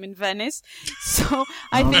about him in Venice. So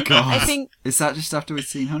I think is that just after we'd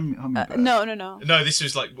seen Hummingbird? No. No, this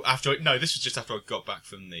was like after. No, this was just after I got back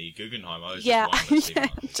from the Guggenheim. I was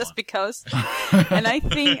just because. And I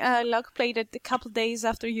think Locke played it a couple of days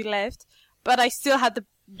after you left, but I still had the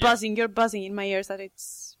buzzing. You're buzzing in my ears that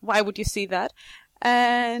it's. Why would you see that?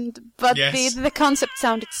 But the concept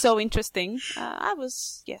sounded so interesting. I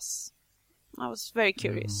was very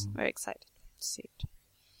curious, very excited to see it.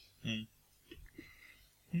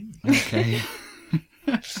 Okay.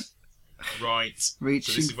 Right. So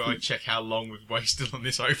this is where I check how long we've wasted on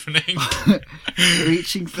this opening.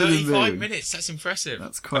 Reaching for the moon. 35 minutes, that's impressive.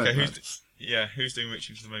 That's quite who's doing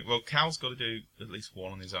Reaching for the Moon? Well, Cal's got to do at least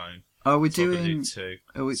one on his own. Oh, we're so doing... two.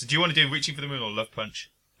 So do you want to do Reaching for the Moon or Love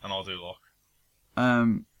Punch? And I'll do Locke.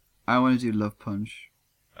 I want to do Love Punch.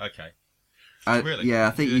 Okay. Really? Yeah,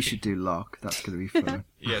 I think you should do Locke. That's going to be fun.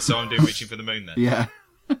 Yeah, so I'm doing Reaching for the Moon then. Yeah.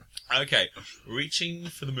 Okay, Reaching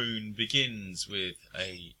for the Moon begins with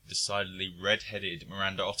a decidedly red-headed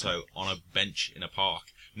Miranda Otto on a bench in a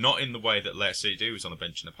park. Not in the way that Lea Seydoux was on a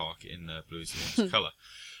bench in a park in Blue is the Warmest Colour.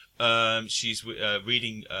 She's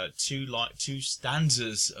reading two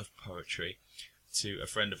stanzas of poetry to a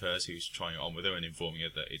friend of hers who's trying it on with her and informing her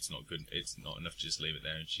that it's not good, it's not enough to just leave it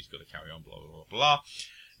there and she's got to carry on, blah, blah, blah, blah.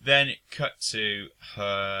 Then it cut to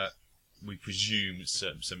her, we presume,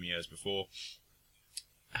 some years before,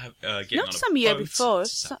 getting not on a some year boat before, to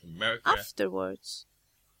South America. Afterwards.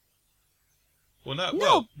 Well,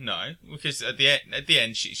 no, because at the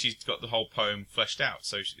end, she's got the whole poem fleshed out,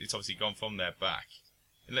 so it's obviously gone from there back.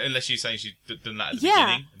 Unless you're saying she's done that at the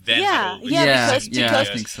beginning, then because I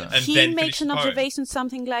think so. He makes an observation,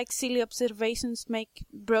 something like silly observations make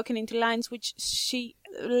broken into lines, which she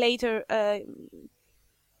later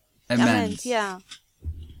amends. Yeah.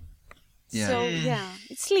 So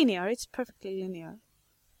it's linear. It's perfectly linear.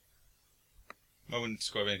 I wouldn't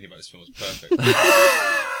describe anything about this film as perfect.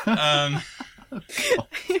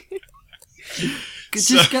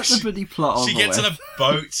 Just get the bloody plot on. She gets on a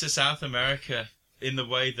boat to South America in the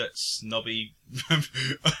way that snobby,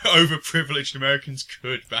 overprivileged Americans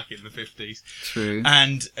could back in the 50s. True.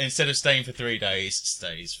 And instead of staying for 3 days,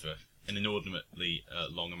 stays for an inordinately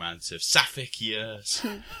long amount of sapphic years.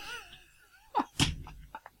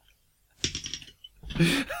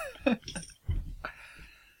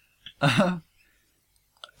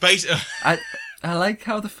 I like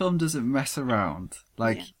how the film doesn't mess around.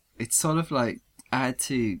 It's sort of like I had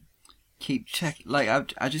to keep I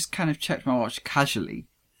just kind of checked my watch casually,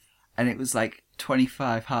 and it was like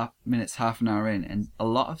 25 minutes, half an hour in, and a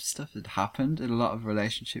lot of stuff had happened, and a lot of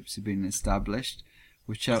relationships had been established,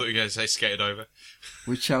 which I thought you were going to say skated over,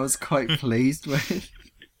 which I was quite pleased with.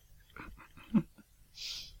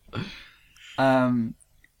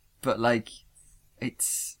 But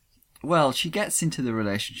she gets into the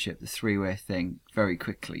relationship, the three-way thing, very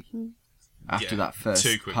quickly after that first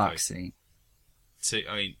park scene.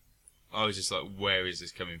 I was just like, where is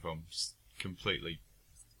this coming from? Just completely.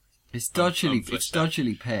 It's dodgily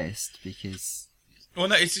paced because. Well,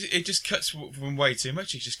 no, it just cuts from way too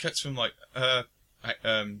much. It just cuts from not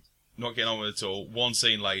getting on with it at all. One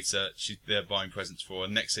scene later, they're buying presents for her.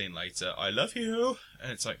 Next scene later, I love you,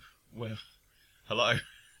 and it's like, well, hello.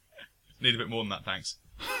 Need a bit more than that, thanks.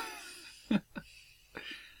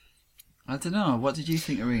 I don't know. What did you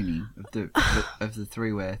think, Irini, of the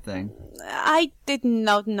three-way thing? I did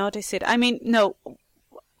not notice it. I mean, no.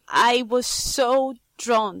 I was so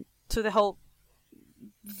drawn to the whole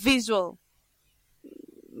visual,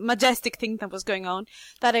 majestic thing that was going on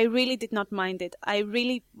that I really did not mind it. I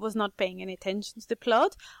really was not paying any attention to the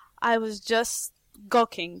plot. I was just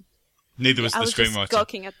gawking. Neither was the screenwriter. I was just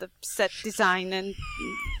gawking at the set design and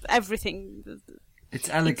everything. It's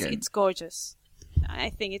elegant. It's gorgeous.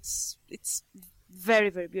 I think it's very,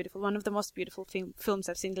 very beautiful. One of the most beautiful films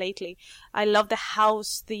I've seen lately. I love the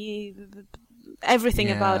house,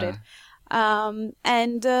 everything about it.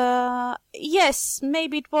 Yes,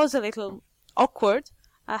 maybe it was a little awkward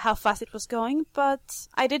how fast it was going, but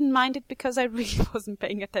I didn't mind it because I really wasn't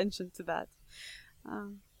paying attention to that.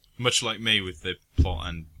 Much like me with the plot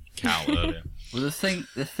and Cal earlier. Well, the thing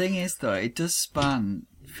is though, it does span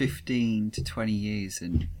 15 to 20 years,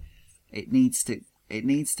 and it needs to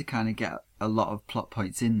kind of get a lot of plot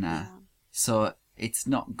points in there. Yeah. So it's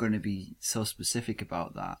not going to be so specific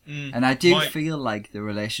about that. And I do feel like the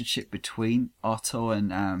relationship between Otto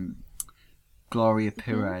and Gloria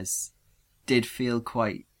Perez did feel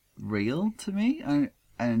quite real to me, and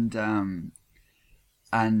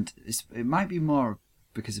it might be more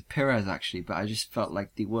because of Perez actually, but I just felt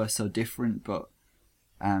like they were so different, but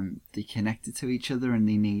they connected to each other, and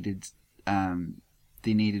they needed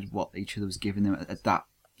they needed what each other was giving them at that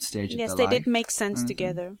stage of their life. Yes, they did make sense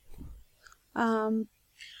together.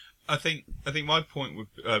 I think my point would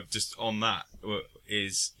just on that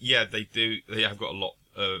is they have got a lot.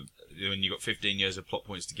 When you've got 15 years of plot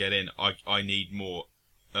points to get in, I need more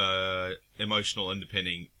emotional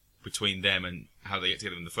underpinning between them and how they get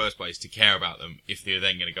together in the first place to care about them if they're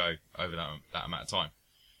then going to go over that amount of time.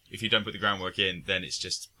 If you don't put the groundwork in, then it's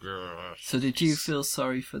just... So did you feel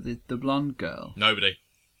sorry for the blonde girl? Nobody.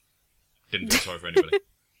 Didn't feel sorry for anybody.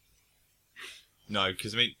 No,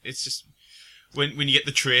 because, I mean, it's just... When you get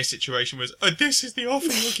the Trier situation where it's, this is the offer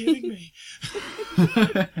you're giving me.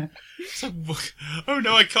 It's like, oh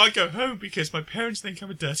no, I can't go home because my parents think I'm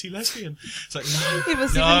a dirty lesbian. It's like, no. It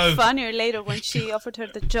was even funnier later when she offered her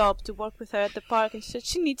the job to work with her at the park and she said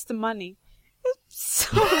she needs the money. It's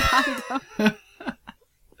so random.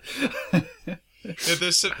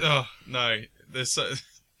 There's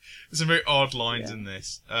some very odd lines in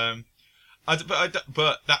this.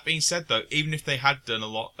 But that being said, though, even if they had done a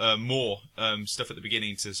lot more stuff at the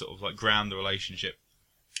beginning to sort of like ground the relationship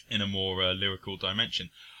in a more lyrical dimension,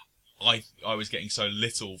 I was getting so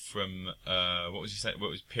little from what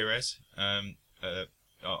was Perez on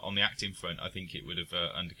the acting front. I think it would have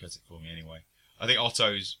undercut it for me anyway. I think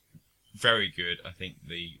Otto's very good. I think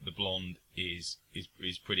the blonde is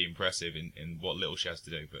pretty impressive in what little she has to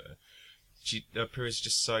do, but Perez is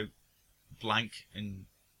just so blank and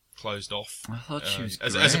closed off. I thought she was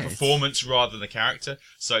as a performance rather than a character.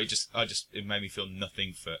 So it made me feel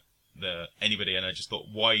nothing for anybody, and I just thought,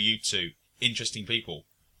 why are you two interesting people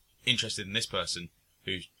interested in this person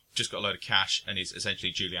who's just got a load of cash and is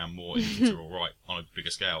essentially Julianne Moore in Things Are All Right on a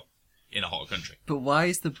bigger scale in a hotter country? But why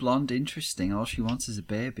is the blonde interesting? All she wants is a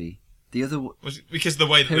baby. The other because the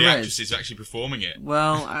way that the actress is actually performing it.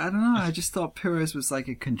 Well, I don't know. I just thought Perez was like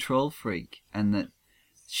a control freak, and that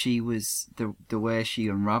she was the way she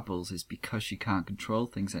unravels is because she can't control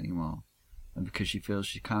things anymore, and because she feels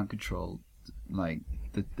she can't control like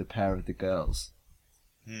the pair of the girls.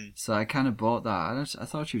 So I kind of bought that. I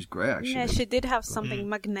thought she was great, actually. Yeah, she did have something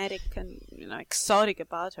magnetic and exotic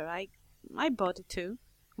about her. I bought it too.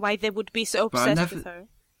 Why they would be so obsessed with her?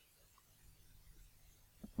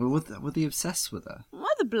 Well, were they obsessed with her? Well,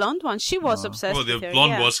 the blonde one, she was obsessed with her. Well, the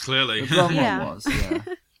blonde was clearly. The blonde one was, yeah.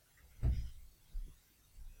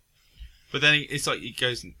 But then it's like it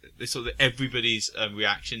goes. It's sort of everybody's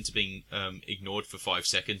reaction to being ignored for 5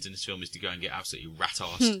 seconds in this film is to go and get absolutely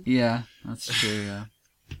rat-arsed. Yeah, that's true. Yeah.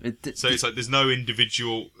 So it's like there's no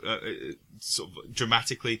individual sort of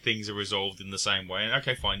dramatically things are resolved in the same way. And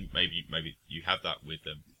okay, fine, maybe you have that with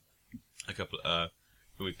a couple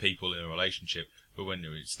with people in a relationship. But when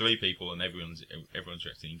it's 3 people and everyone's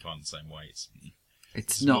reacting in kind of the same way,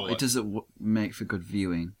 it's not. It doesn't make for good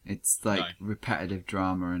viewing. It's like repetitive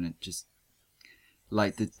drama, and it just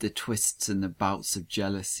like the twists and the bouts of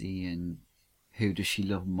jealousy and who does she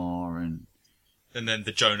love more and then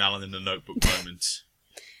the Joan Allen in the Notebook moment.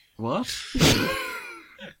 What?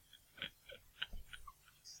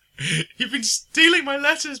 You've been stealing my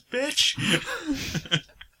letters, bitch.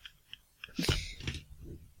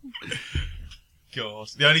 God,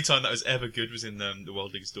 the only time that was ever good was in The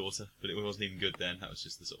World Digger's Daughter, but it wasn't even good then. That was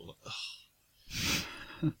just the sort of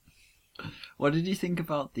like, What did you think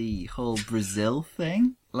about the whole Brazil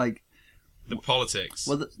thing? Like the politics.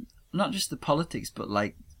 Well, not just the politics, but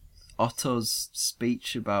like Otto's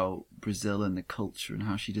speech about Brazil and the culture and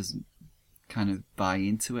how she doesn't kind of buy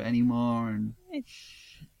into it anymore. And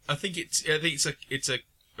I think it's a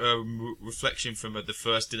reflection from the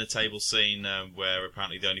first dinner table scene where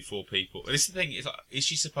apparently the only 4 people. This is the thing: is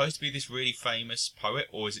she supposed to be this really famous poet,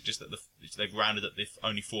 or is it just that they've rounded up the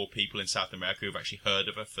only 4 people in South America who've actually heard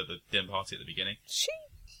of her for the dinner party at the beginning?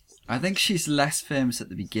 I think she's less famous at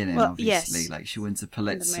the beginning. Well, obviously, yes. Like she wins a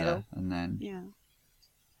Pulitzer, and then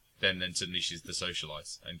Then suddenly she's the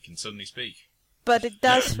socialite and can suddenly speak. But it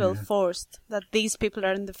does feel forced that these people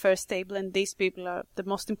are in the first table and these people are the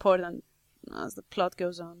most important as the plot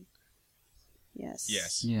goes on.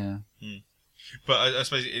 Yes. Yeah. But I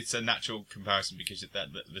suppose it's a natural comparison because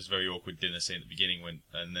there's a very awkward dinner scene at the beginning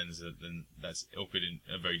and then that's awkward in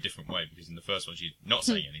a very different way because in the first one she's not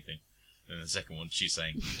saying anything, and in the second one she's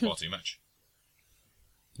saying far too much.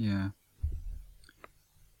 Yeah.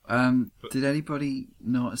 Did anybody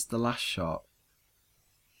notice the last shot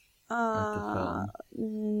of the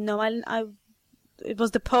film? No, it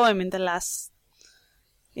was the poem in the last.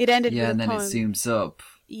 It ended with and a then poem. it zooms up.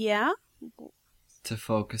 Yeah. To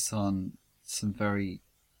focus on some very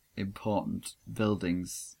important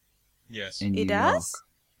buildings. Yes. In New It does?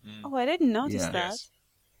 York. Oh, I didn't notice that. Yes.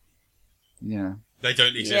 Yeah. They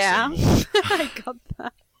don't exist Yeah. anymore. I got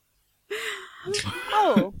that.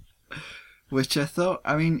 Oh. Which I thought,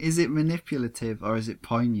 I mean, is it manipulative or is it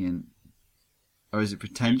poignant? Or is it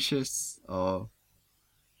pretentious? Or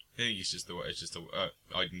I think it's just the way. It's just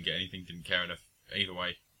I didn't get anything. Didn't care enough either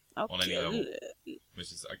way on any level.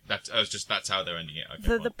 Which is that's how they're ending it.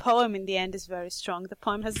 Okay, the poem in the end is very strong. The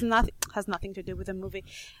poem has nothing to do with the movie.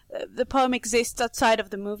 The poem exists outside of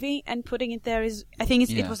the movie, and putting it there is, I think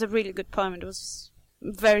it was a really good poem. It was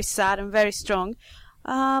very sad and very strong.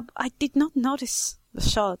 I did not notice the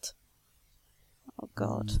shot. Oh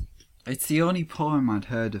God. It's the only poem I'd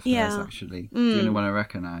heard of hers, actually. The only one I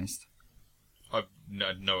recognised. I've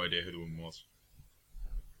no idea who the woman was.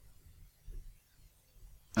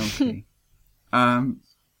 Okay.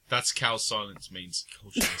 That's Cal's silence means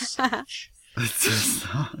culture is savage. It's just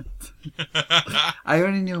not. I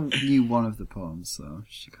only knew one of the poems, so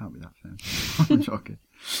she can't be that famous. I'm joking.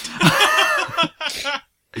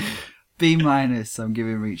 B-, I'm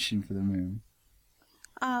giving Reaching for the Moon.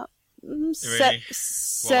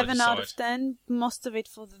 7 out of 10. Most of it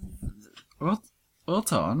for the. What?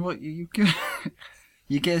 Hold on. What you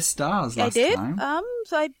gave stars last time?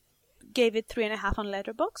 So I gave it 3.5 on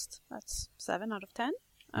Letterboxd. That's 7 out of 10.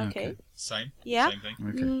 Okay. Same. Yeah. Same thing.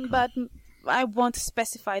 Okay, cool. But I want to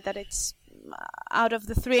specify that it's out of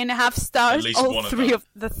the 3.5 stars. All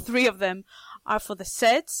three of them are for the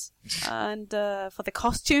sets and for the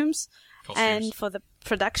costumes and for the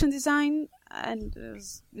production design. And it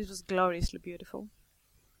was gloriously beautiful.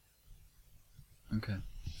 Okay.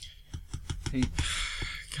 Can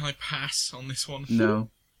I pass on this one? No.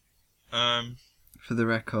 For the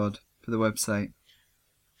record, for the website.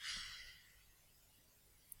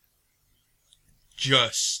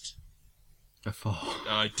 Just. A 4. And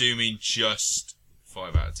I do mean just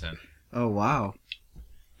 5 out of 10. Oh, wow.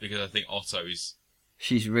 Because I think Otto is...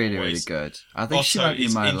 She's really, really good. I think she might be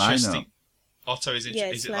in my lineup. Otto is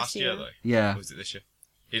interesting. Is it last year, though? Yeah. Or was it this year?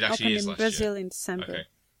 It actually is last year. in Brazil in December.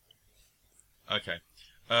 Okay.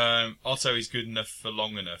 Otto is good enough for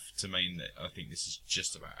long enough to mean that I think this is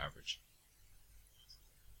just about average.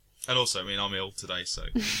 And also, I mean, I'm ill today, so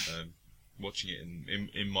watching it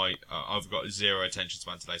in my... I've got 0 attention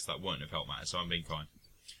span today, so that won't have helped matter, so I'm being kind.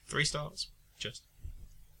 3 stars, just.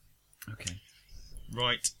 Okay.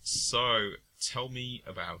 Right, so tell me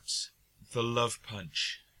about The Love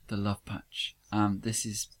Punch. The Love Punch. This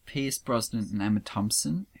is Pierce Brosnan and Emma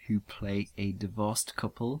Thompson, who play a divorced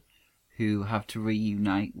couple who have to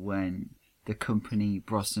reunite when the company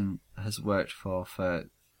Brosnan has worked for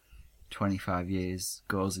 25 years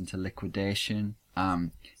goes into liquidation.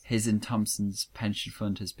 His and Thompson's pension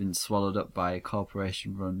fund has been swallowed up by a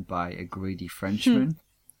corporation run by a greedy Frenchman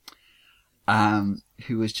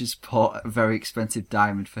who has just bought a very expensive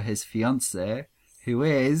diamond for his fiancée, who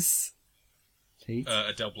is...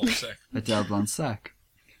 Adele Blanc-Sec. Adele Blanc-Sec.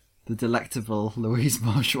 The delectable Louise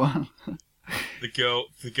Bourgeois. The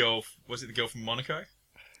girl, was it the girl from Monaco?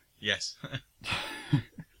 Yes.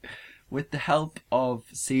 With the help of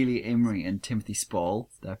Celia Imrie and Timothy Spall,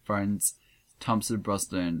 their friends, Thompson and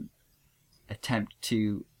Brosnan attempt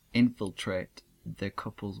to infiltrate the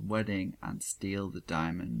couple's wedding and steal the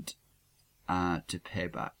diamond to pay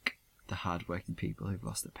back the hard-working people who've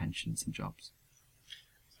lost their pensions and jobs.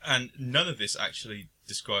 And none of this actually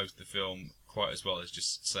describes the film quite as well as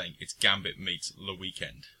just saying it's Gambit meets Le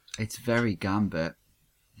Weekend. It's very Gambit,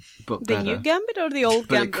 but the better. new Gambit or the old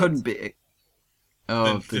but Gambit? It couldn't be.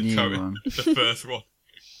 The new one. The first one.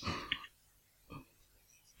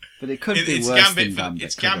 But it could be worse than Gambit.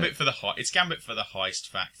 It's Gambit for the it's Gambit for the heist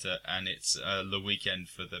factor, and it's Le Weekend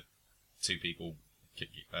for the two people.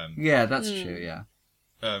 Yeah, that's true. Yeah.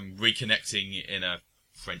 Reconnecting in a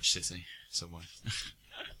French city somewhere,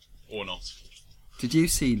 or not. Did you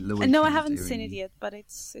see Le Weekend? No, I haven't seen it yet, but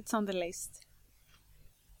it's on the list.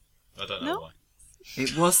 I don't know why.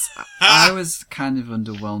 It was. I was kind of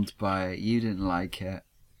underwhelmed by it. You didn't like it.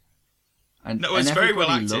 And, no, it's and very well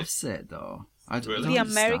everybody acted. loves it, though. Really? The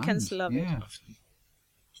Americans love it.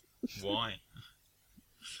 Why?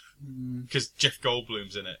 Because Jeff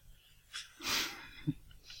Goldblum's in it.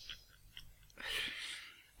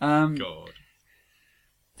 God.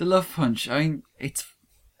 The Love Punch. I mean,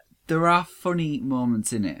 there are funny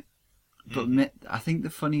moments in it, but I think the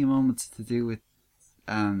funny moments are to do with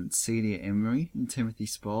Celia Imrie and Timothy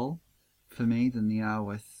Spall for me than they are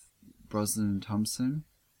with Brosnan and Thompson.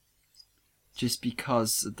 Just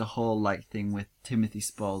because the whole thing with Timothy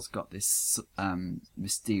Spall's got this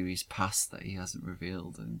mysterious past that he hasn't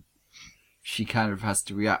revealed, and she kind of has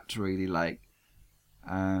to react really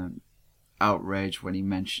outraged when he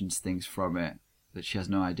mentions things from it that she has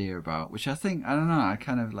no idea about. Which I think, I don't know, I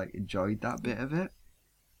kind of enjoyed that bit of it.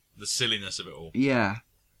 The silliness of it all. Yeah.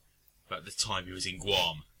 about the time he was in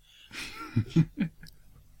Guam.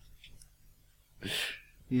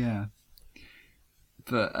 Yeah.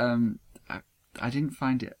 But I didn't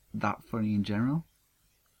find it that funny in general.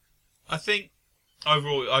 I think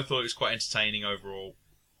overall, I thought it was quite entertaining. Overall,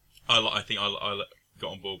 I think I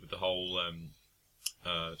got on board with the whole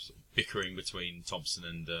sort of bickering between Thompson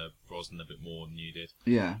and Brosnan a bit more than you did.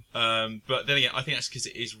 Yeah. But then again, I think that's because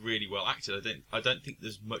it is really well acted. I don't think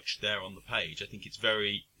there's much there on the page. I think it's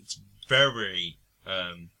very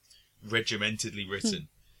regimentedly written.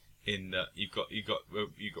 In that you've got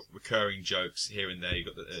recurring jokes here and there.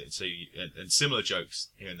 You've got and similar jokes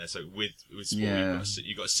here and there. So with sport,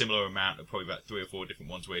 you've got a similar amount of probably about 3 or 4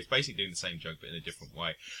 different ones where it's basically doing the same joke but in a different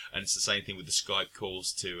way. And it's the same thing with the Skype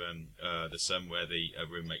calls to the son where the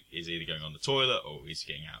roommate is either going on the toilet or he's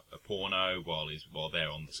getting out a porno while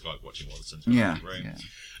they're on the Skype watching while the son's in the room.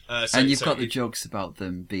 Yeah. And you've got the jokes about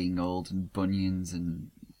them being old and bunions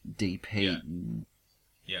and deep heat and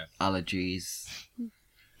allergies.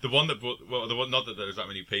 The one that not that there was that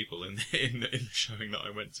many people in the showing that I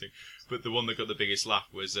went to, but the one that got the biggest laugh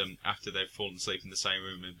was after they've fallen asleep in the same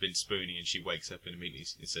room and been spooning, and she wakes up and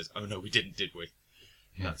immediately says, "Oh no, we didn't, did we?"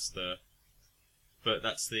 Yeah. That's the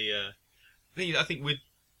thing. I think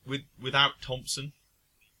without Thompson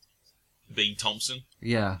being Thompson,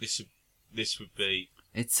 this would be.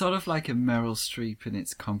 It's sort of like a Meryl Streep in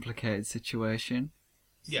its complicated situation.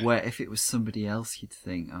 Yeah. Where if it was somebody else, you'd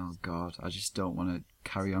think, oh God, I just don't want to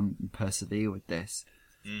carry on and persevere with this.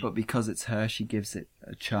 But because it's her, she gives it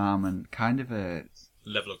a charm and kind of a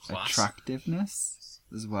level of class, attractiveness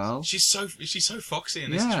as well. She's so foxy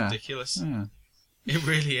and this is ridiculous. Yeah. It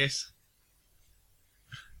really is.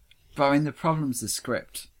 But I mean, the problem's the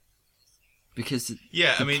script. Because the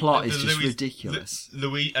plot is just ridiculous.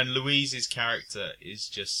 Louise's character is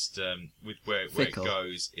just with where it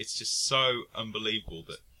goes. It's just so unbelievable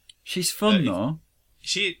that she's fun though.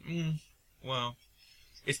 It's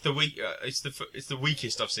the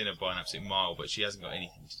weakest I've seen her by an absolute mile. But she hasn't got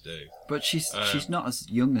anything to do. But she's not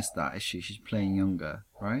as young as that, is she? She's playing younger,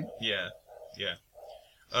 right? Yeah.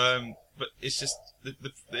 But it's just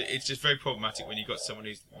it's just very problematic when you've got someone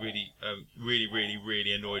who's really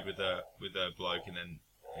annoyed with a bloke, and then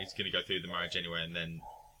he's going to go through the marriage anyway, and then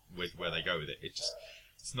with where they go with it, it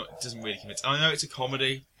doesn't really convince. I know it's a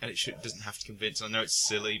comedy, and it doesn't have to convince. I know it's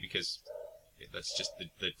silly because that's just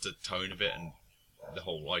the tone of it, and the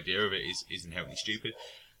whole idea of it is inherently stupid.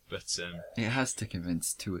 But it has to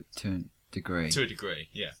convince to a degree. To a degree,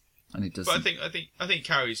 yeah. And it doesn't. But I think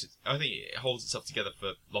it holds itself together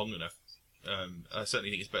for long enough. I certainly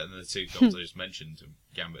think it's better than the 2 films I just mentioned,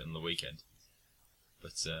 Gambit and The Weekend.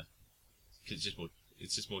 But it's just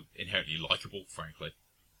more inherently likable, frankly.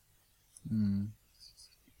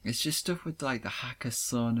 It's just stuff with like the hacker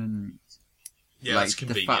son and like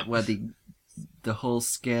the fact where the whole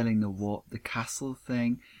scaling the castle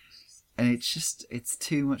thing, and it's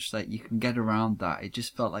too much. Like you can get around that. It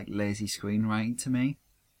just felt like lazy screenwriting to me.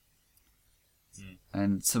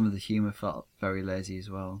 And some of the humour felt very lazy as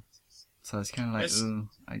well. So it's kind of like, some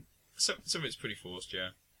of it's pretty forced,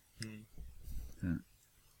 yeah. What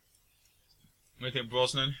do you think,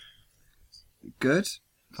 Brosnan? Good,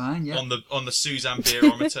 fine, yeah. On the Suzanne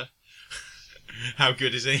Beerometer, how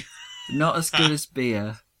good is he? Not as good as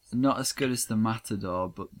Beer, not as good as the Matador,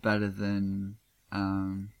 but better than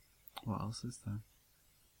what else is there?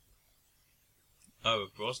 Oh,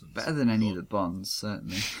 Brosnan. Better than any of the Bonds,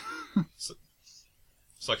 certainly.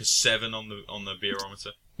 It's like a 7 on the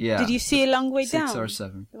Beerometer. Yeah. Did you see A Long Way 6 Down? 6 or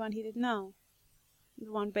 7. The one he did now.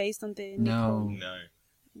 The one based on the No. No.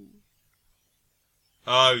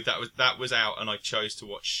 Oh, that was out, and I chose to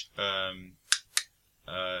watch The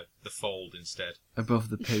Fold instead. Above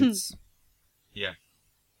the Pits. Yeah.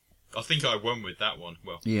 I think I won with that one.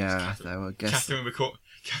 Well, yeah, I guess. Catherine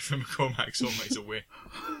McCormack's always a win.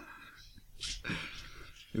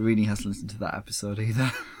 Irini hasn't listened to that episode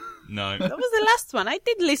either. No. That was the last one. I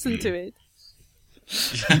did listen to it.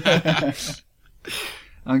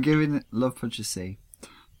 I'm giving Love Punch a C.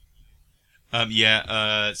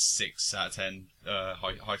 6 out of 10.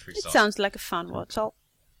 High 3 stars. It sounds like a fun watch. I'll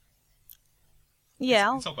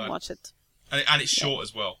watch it. And it's short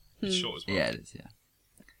as well. It's short as well. Yeah, it is, yeah.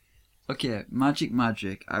 Okay,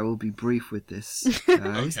 Magic. I will be brief with this,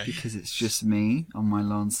 guys, because it's just me on my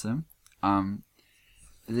lonesome.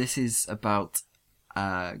 This is about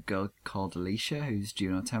a girl called Alicia, who's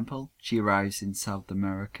Juno Temple. She arrives in South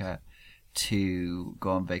America to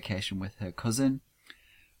go on vacation with her cousin.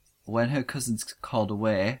 When her cousin's called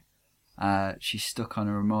away, she's stuck on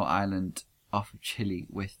a remote island off of Chile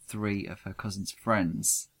with 3 of her cousin's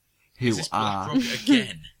friends, who Is this Black are... Rocket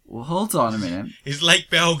again? Well, hold on a minute. Is Lake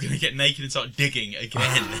Bell going to get naked and start digging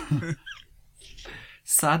again?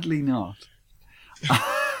 Sadly not.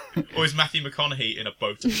 Or is Matthew McConaughey in a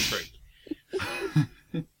boat at the tree?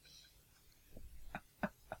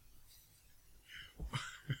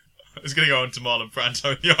 I was going to go on to Marlon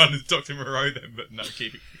Brando and Dr. Moreau then, but no,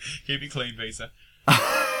 keep it clean, Peter.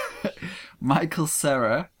 Michael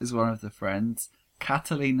Cera is one of the friends.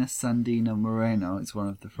 Catalina Sandino Moreno is one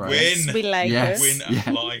of the friends. Win! We like Yes. her. Win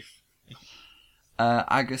at life.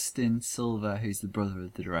 Agustin Silva, who's the brother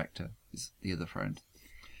of the director, is the other friend.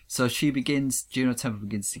 So Juno Temple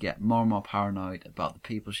begins to get more and more paranoid about the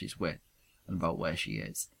people she's with and about where she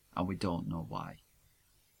is, and we don't know why.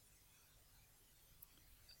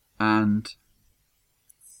 And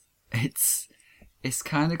it's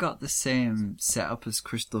kind of got the same setup as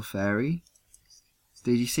Crystal Fairy.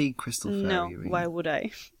 Did you see Crystal Fairy? No, Reed? why would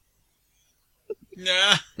I?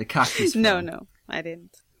 Nah. The cactus film. No, I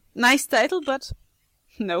didn't. Nice title, but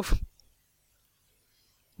no.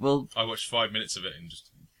 Well, I watched 5 minutes of it and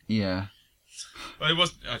just... yeah. Well, it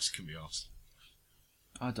wasn't... I just couldn't be asked.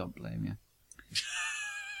 I don't blame you.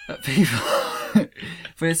 People,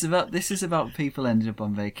 but this is about people ending up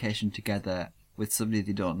on vacation together with somebody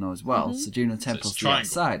they don't know as well. Mm-hmm. So Juno Temple's the triangle.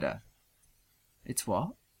 outsider. It's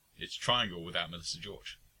what? It's Triangle without Melissa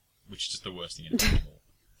George, which is just the worst thing in the world.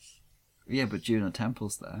 Yeah, but Juno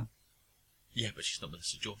Temple's there. Yeah, but she's not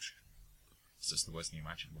Melissa George. It's just the worst thing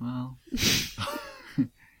imaginable. Well,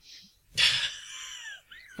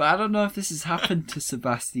 but I don't know if this has happened to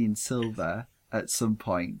Sebastian Silva at some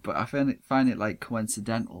point. But I find it like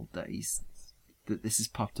coincidental that this has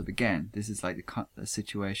popped up again. This is like the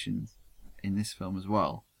situation in this film as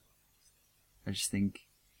well. I just think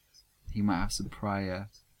he might have some prior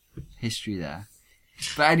history there.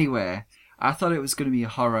 But anyway, I thought it was going to be a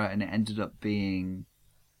horror, and it ended up being...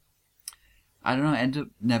 I don't know, it ended up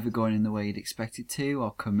never going in the way you'd expect it to,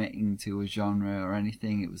 or committing to a genre or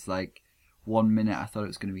anything. It was like, 1 minute I thought it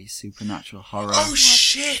was going to be supernatural horror. Oh,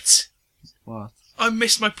 shit! What? I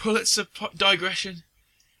missed my Pulitzer digression.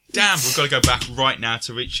 Damn, we've got to go back right now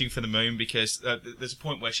to Reaching for the Moon, because there's a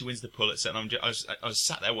point where she wins the Pulitzer, and I was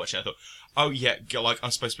sat there watching it, I thought, oh yeah, like,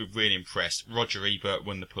 I'm supposed to be really impressed. Roger Ebert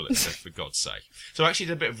won the Pulitzer, for God's sake. So I actually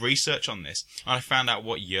did a bit of research on this, and I found out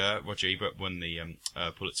what year Roger Ebert won the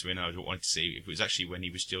Pulitzer in. I wanted to see if it was actually when he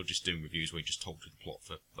was still just doing reviews where he just told you the plot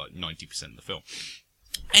for like 90% of the film.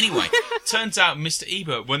 Anyway, turns out Mr.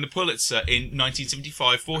 Ebert won the Pulitzer in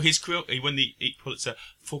 1975 he won the Pulitzer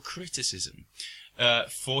for criticism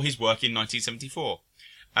for his work in 1974.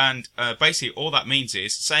 And basically all that means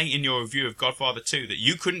is saying in your review of Godfather 2 that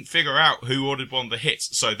you couldn't figure out who ordered one of the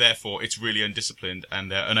hits, so therefore it's really undisciplined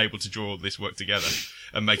and they're unable to draw this work together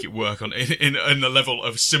and make it work in a level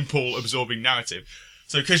of simple, absorbing narrative.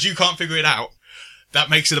 So because you can't figure it out, that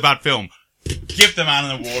makes it a bad film. Give the man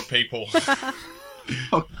an award, people.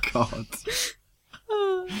 Oh, God.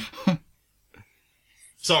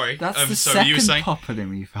 Sorry. That's the so second you were saying...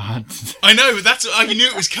 poponym you've had. I know, but I knew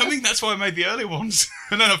it was coming. That's why I made the earlier ones.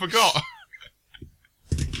 And then I forgot.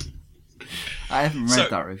 I haven't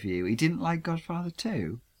read that review. He didn't like Godfather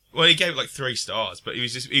 2? Well, he gave it like 3 stars, but he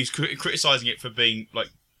was criticising it for being like,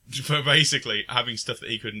 for basically having stuff that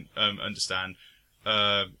he couldn't understand,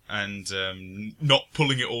 and not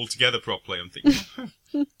pulling it all together properly. I'm thinking,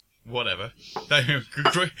 whatever.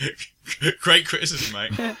 Great criticism,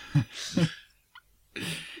 mate.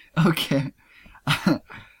 Okay.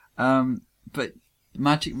 But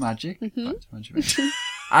Magic. Mm-hmm. Back to Magic.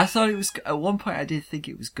 I thought it was, at one point I did think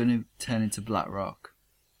it was going to turn into Black Rock.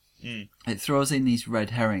 Mm. It throws in these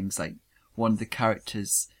red herrings, like one of the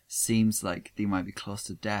characters seems like they might be close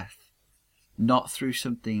to death. Not through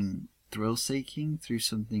something thrill-seeking, through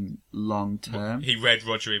something long-term. He read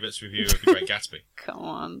Roger Ebert's review of The Great Gatsby. Come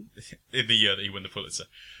on. In the year that he won the Pulitzer.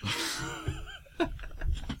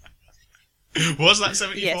 Was that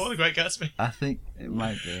 74, Yes. The Great Gatsby? I think it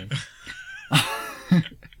might be.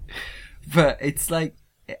 But it's like,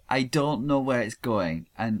 I don't know where it's going,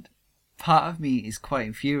 and part of me is quite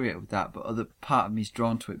infuriated with that, but other part of me is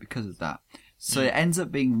drawn to it because of that. So it ends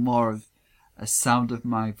up being more of a Sound of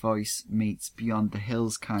My Voice meets Beyond the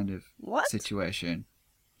Hills kind of situation.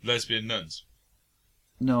 Lesbian nuns.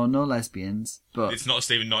 No lesbians, but... It's not a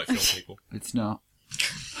Stephen Knight film, people. It's not.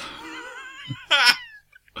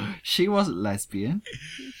 She wasn't lesbian.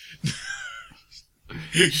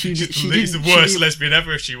 She's the worst lesbian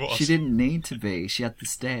ever if she was. She didn't need to be. She had the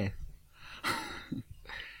stare.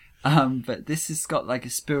 But this has got like a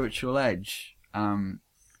spiritual edge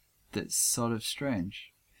that's sort of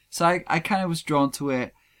strange. So I kind of was drawn to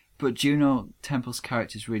it, but Juno Temple's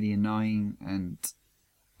character is really annoying, and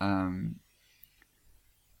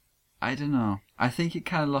I don't know. I think it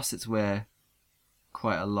kind of lost its way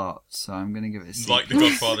quite a lot, so I'm going to give it a C. Like The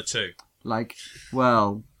Godfather 2.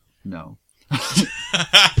 Well, no.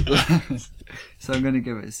 So I'm going to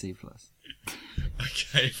give it a C+.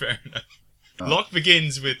 Okay, fair enough. Locke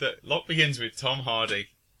begins with Tom Hardy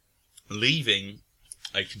leaving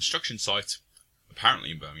a construction site,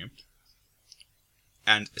 apparently in Birmingham,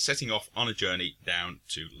 and setting off on a journey down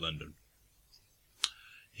to London.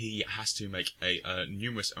 He has to make a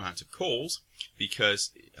numerous amount of calls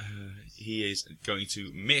because he is going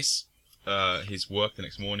to miss his work the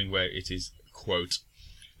next morning, where it is, quote,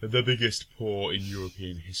 the biggest pour in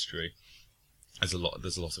European history. There's a lot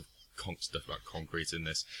of stuff about concrete in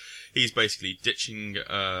this. He's basically ditching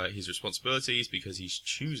his responsibilities because he's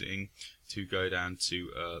choosing to go down to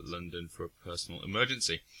London for a personal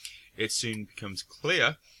emergency. It soon becomes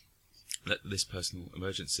clear that this personal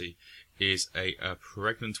emergency is a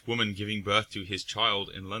pregnant woman giving birth to his child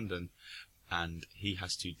in London, and he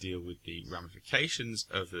has to deal with the ramifications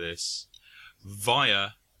of this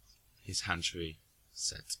via his hands-free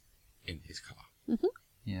set in his car. Mm-hmm.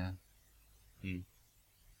 Yeah. Mm.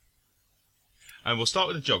 And we'll start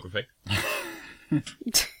with the geography.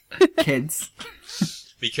 Kids.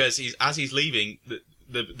 Because as he's leaving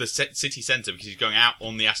the city centre, because he's going out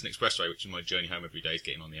on the Aston Expressway, which is my journey home every day, is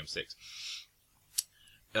getting on the M6.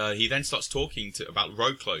 He then starts talking about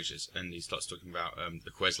road closures, and he starts talking about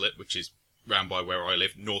the Queslit, which is round by where I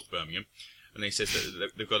live, North Birmingham. And he says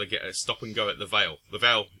that they've got to get a stop and go at the Vale. The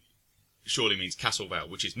Vale surely means Castle Vale,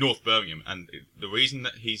 which is North Birmingham. And the reason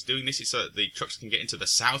that he's doing this is so that the trucks can get into the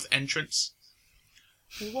south entrance.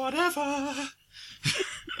 Whatever.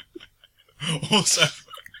 Also,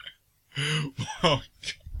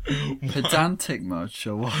 Pedantic much,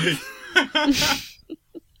 or what?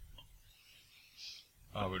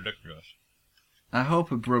 Oh, ridiculous. I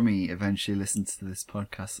hope a Brummie eventually listens to this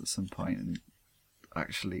podcast at some point and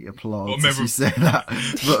actually applauds as you say that.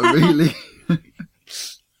 But really...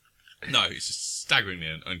 No, it's just staggeringly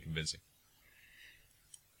unconvincing.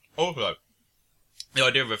 Also, the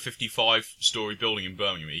idea of a 55-storey building in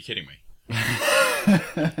Birmingham, are you kidding me?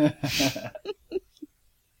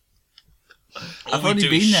 I've only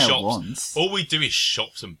been there once. All we do is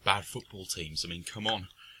shop some bad football teams. I mean, come on.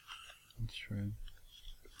 True.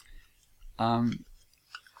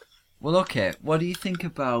 Well, okay. What do you think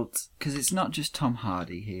about? Because it's not just Tom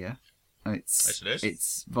Hardy here.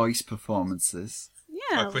 It's voice performances.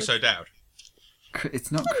 Yeah. Chris O'Dowd.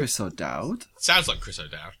 It's not Chris O'Dowd. Sounds like Chris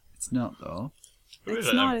O'Dowd. It's not though.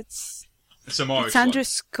 It's not. It's Andrew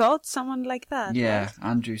Scott, someone like that. Yeah, right?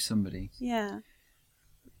 Andrew somebody. Yeah.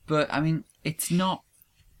 But I mean, it's not.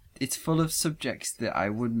 It's full of subjects that I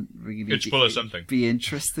wouldn't really. It's full of something. Be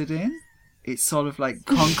interested in. It's sort of like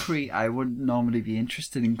concrete. I wouldn't normally be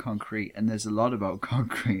interested in concrete, and there's a lot about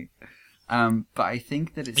concrete. But I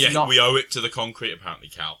think that it's not. Yeah, we owe it to the concrete, apparently,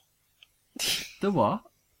 Cal. The what?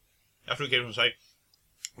 That's what people say.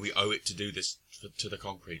 We owe it to do this to the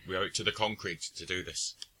concrete. We owe it to the concrete to do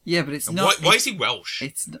this. Yeah, but it's not. Why is he Welsh?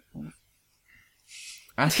 It's.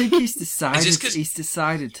 I think he's decided. He's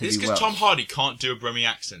decided to. It's do because Welsh. Tom Hardy can't do a Brummie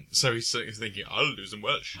accent, so he's thinking, "I'll do some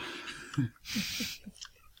Welsh."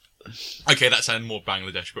 Okay, that sounded more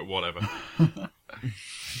Bangladesh, but whatever.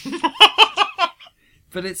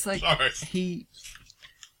 But it's like Sorry.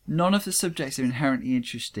 None of the subjects are inherently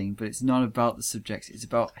interesting, but it's not about the subjects. It's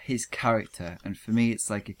about his character, and for me, it's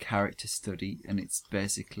like a character study, and it's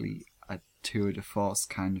basically a tour de force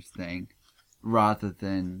kind of thing, rather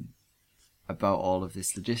than about all of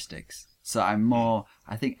this logistics. So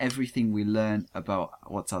I think everything we learn about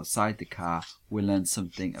what's outside the car, we learn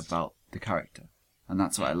something about the character. And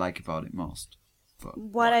that's what I like about it most. But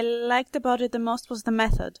what I liked about it the most was the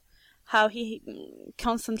method. How he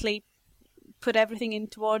constantly put everything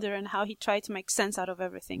into order and how he tried to make sense out of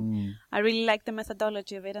everything. I really liked the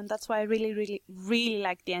methodology of it, and that's why I really, really, really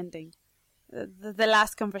liked the ending. The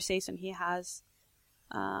last conversation he has.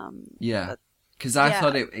 Yeah. Because I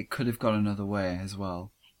thought it could have gone another way as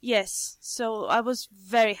well. Yes, so I was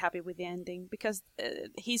very happy with the ending because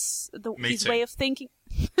his way of thinking.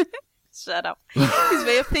 Shut up. His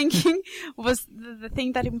way of thinking was the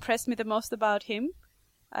thing that impressed me the most about him.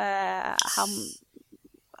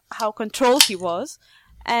 How controlled he was,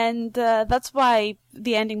 and that's why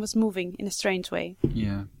the ending was moving in a strange way.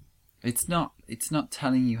 Yeah, it's not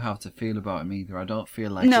telling you how to feel about him either. I don't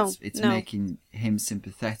feel like it's making him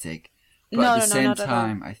sympathetic. But at the same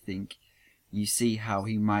time, I think you see how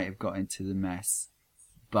he might have got into the mess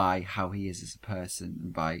by how he is as a person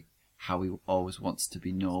and by how he always wants to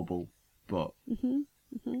be noble, but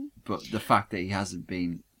but the fact that he hasn't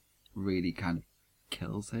been really kind of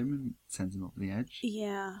kills him and sends him up the edge.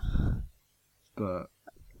 Yeah. But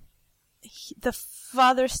The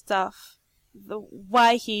father stuff,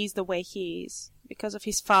 why he is the way he is, because of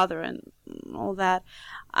his father and all that,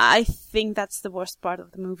 I think that's the worst part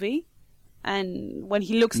of the movie. And when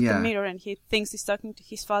he looks at the mirror and he thinks he's talking to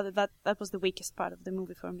his father, that was the weakest part of the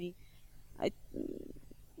movie for me.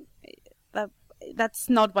 That's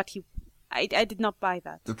not what I did not buy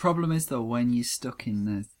that. The problem is, though, when you're stuck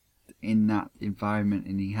in that environment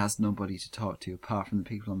and he has nobody to talk to apart from the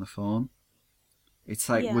people on the phone, it's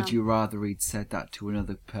like, would you rather he'd said that to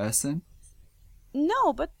another person?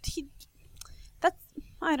 No, but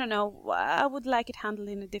I don't know. I would like it handled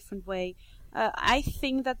in a different way. I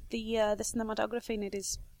think that the cinematography in it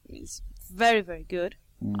is very, very good.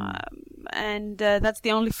 And that's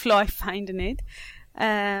the only flaw I find in it.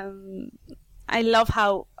 I love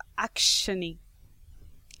how actiony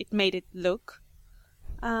it made it look.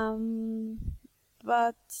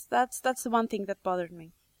 But that's the one thing that bothered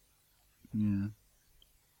me. Yeah.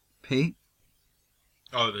 Pete?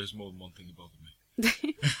 Oh, there's more than one thing that bothered me.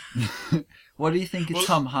 What do you think of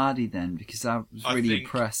Tom Hardy then? Because I was really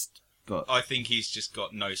impressed. But I think he's just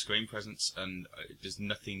got no screen presence, and just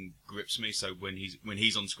nothing grips me. So when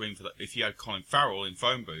he's on screen for that, if you had Colin Farrell in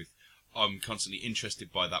Phone Booth, I'm constantly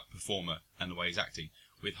interested by that performer and the way he's acting.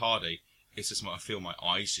 With Hardy, it's just I feel my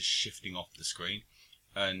eyes just shifting off the screen,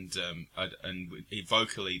 and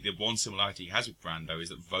vocally, the one similarity he has with Brando is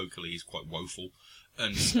that vocally he's quite woeful,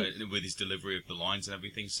 and with his delivery of the lines and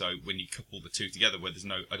everything. So when you couple the two together, where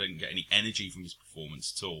I don't get any energy from his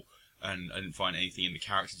performance at all. And I didn't find anything in the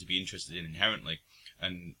character to be interested in inherently,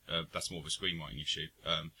 and that's more of a screenwriting issue.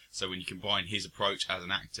 So when you combine his approach as an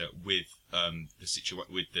actor with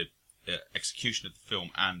the execution of the film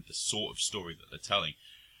and the sort of story that they're telling,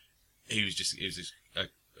 it was just an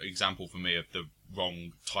example for me of the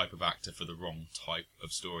wrong type of actor for the wrong type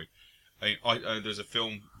of story. There's a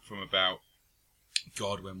film from about,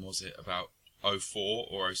 when was it? About 2004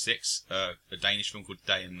 or 2006, a Danish film called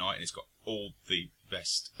Day and Night, and it's got all the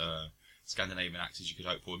best Scandinavian actors you could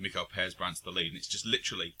hope for. Mikael Persbrandt the lead, and it's just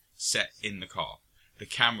literally set in the car. The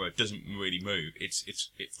camera doesn't really move. It's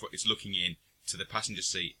looking in to the passenger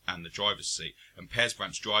seat and the driver's seat, and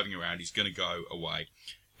Persbrandt's driving around. He's going to go away,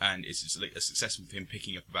 and it's a success with him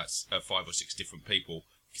picking up about 5 or 6 different people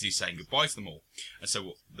because he's saying goodbye to them all. And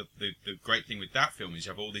so the great thing with that film is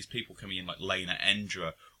you have all these people coming in like Lena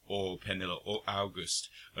Endra or Pernilla or August,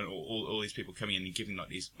 and all these people coming in and giving like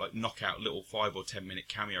these like knockout little 5 or 10 minute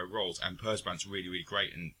cameo roles. And Persbrandt's really, really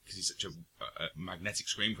great, and because he's such a magnetic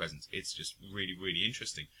screen presence, it's just really, really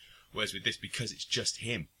interesting. Whereas with this, because it's just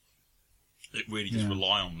him, it really does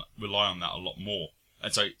rely on that a lot more.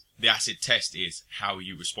 And so the acid test is how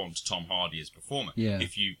you respond to Tom Hardy as a performer. Yeah.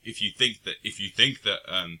 If you think that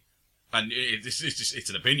and it's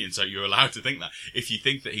an opinion, so you're allowed to think that. If you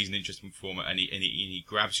think that he's an interesting performer and he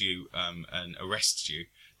grabs you and arrests you,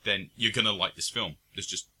 then you're gonna like this film. There's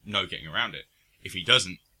just no getting around it. If he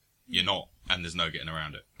doesn't, you're not, and there's no getting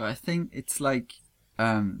around it. But I think it's like,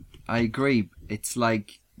 I agree. It's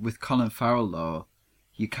like with Colin Farrell, though,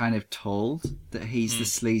 you're kind of told that he's the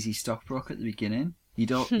sleazy stockbroker at the beginning.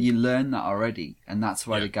 You learn that already, and that's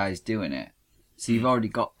why the guy's doing it. So you've already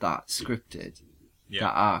got that scripted.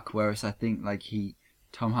 That arc, whereas I think like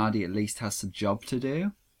Tom Hardy at least has some job to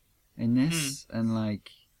do in this, and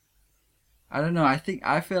like I don't know. I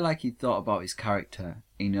feel like he thought about his character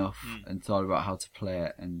enough and thought about how to play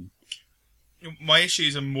it. And my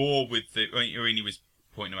issues are more with Irini was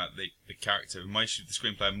pointing about the character. My issue with the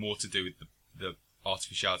screenplay are more to do with the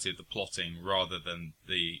artificiality of the plotting rather than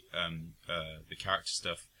the character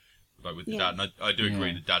stuff. Like with the dad, and I do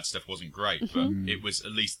agree the dad stuff wasn't great, but it was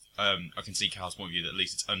at least I can see Cal's point of view that at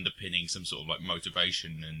least it's underpinning some sort of like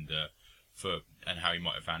motivation and how he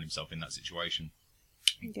might have found himself in that situation.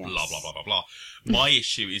 Yes. Blah blah blah blah blah. My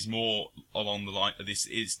issue is more along the line. This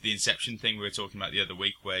is the Inception thing we were talking about the other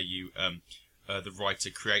week, where the writer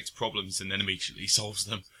creates problems and then immediately solves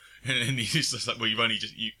them. And he's just like, well, you've only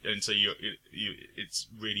just and so it's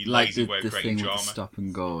really lazy way of creating drama. With the stop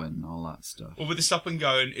and go and all that stuff. Well, with the stop and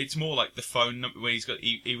go, and it's more like the phone number where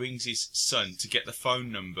he rings his son to get the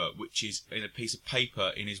phone number, which is in a piece of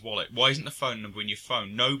paper in his wallet. Why isn't the phone number in your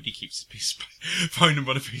phone? Nobody keeps a phone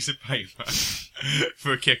number on a piece of paper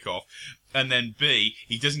for a kickoff. And then B,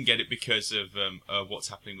 he doesn't get it because of what's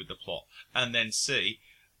happening with the plot. And then C,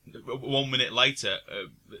 1 minute later,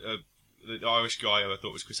 the Irish guy who I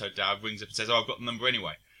thought was Chris O'Dowd rings up and says, "Oh, I've got the number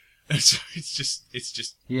anyway." And so it's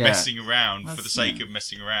just messing around for the sake of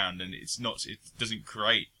messing around, and it doesn't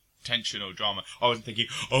create tension or drama. I wasn't thinking,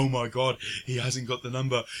 oh my god, he hasn't got the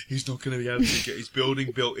number. He's not going to be able to get his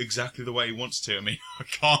building built exactly the way he wants to. I mean, I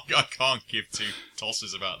can't give two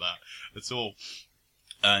tosses about that at all.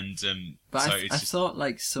 And but so I thought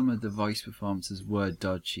like some of the voice performances were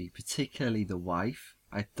dodgy, particularly the wife.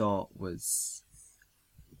 I thought was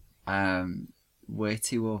way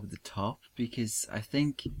too over the top, because I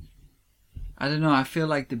don't know, I feel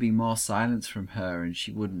like there'd be more silence from her and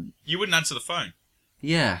she wouldn't. You wouldn't answer the phone.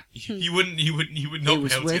 Yeah. You would not be able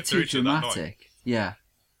to get through to that night. It was way too dramatic. Yeah.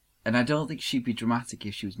 And I don't think she'd be dramatic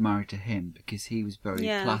if she was married to him, because he was very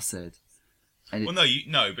placid. And well,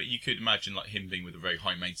 but you could imagine like him being with a very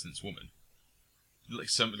high maintenance woman, like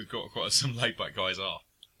some laid back guys are.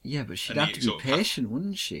 Yeah, but she'd have to be patient,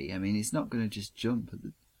 wouldn't she? I mean, he's not going to just jump at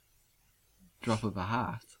the drop of a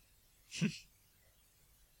hat.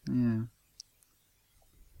 Yeah.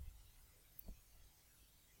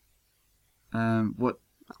 What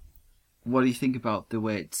do you think about the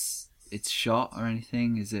way it's shot or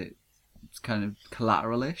anything? Is it's kind of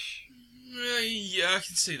Collateral-ish? Yeah, I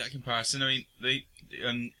can see that comparison. I mean,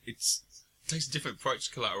 it takes a different approach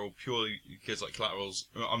to Collateral purely because, like, Collateral's...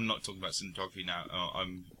 I'm not talking about cinematography now.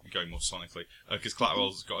 I'm going more sonically. Because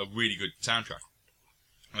Collateral's got a really good soundtrack.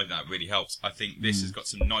 I think that really helps. I think this has got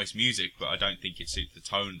some nice music, but I don't think it suits the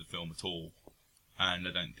tone of the film at all. And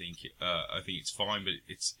I don't think I think it's fine, but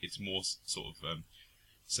it's more sort of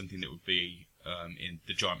something that would be in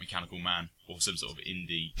The Giant Mechanical Man or some sort of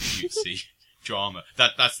indie cutesy drama.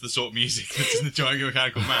 That's the sort of music that's in The Giant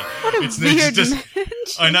Mechanical Man. What a weird mention.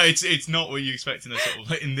 I know it's not what you expect in a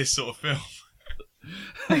sort of in this sort of film.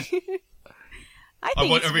 I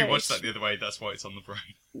rewatched that the other way. That's why it's on the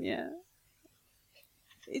brain. Yeah,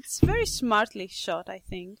 it's very smartly shot, I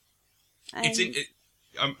think. And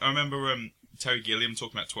I remember Terry Gilliam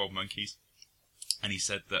talking about 12 Monkeys, and he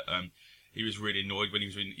said that he was really annoyed when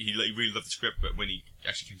he really loved the script, but when he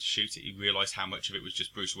actually came to shoot it, he realised how much of it was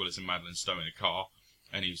just Bruce Willis and Madeleine Stowe in a car,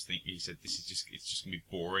 and he said it's just gonna be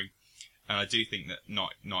boring. And I do think that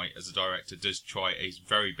Knight as a director does try his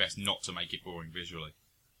very best not to make it boring visually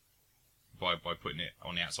by putting it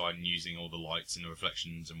on the outside and using all the lights and the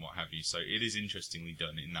reflections and what have you. So it is interestingly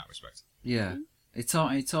done in that respect. Yeah. It's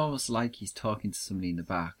almost like he's talking to somebody in the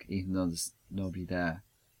back, even though there's nobody there.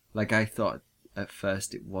 Like, I thought at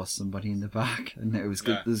first it was somebody in the back, and it was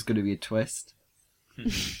there's going to be a twist.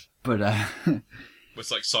 But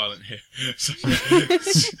it's like Silent Hill.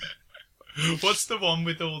 What's the one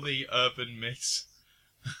with all the urban myths?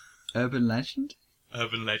 Urban Legend?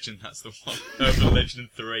 Urban Legend, that's the one. Urban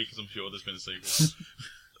Legend 3, because I'm sure there's been a sequel.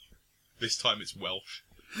 This time it's Welsh.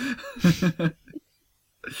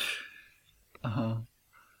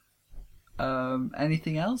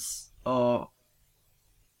 Anything else? Or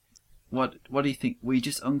what do you think? Were you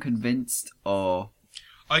just unconvinced, or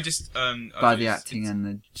I just by the acting and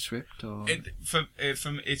the script, or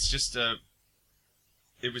it's just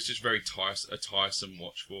it was just very tiresome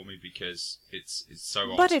watch for me, because it's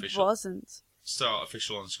so but artificial. But it wasn't so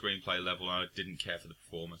artificial on screenplay level, and I didn't care for the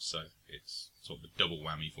performance, so it's sort of a double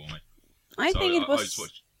whammy for me. I think it was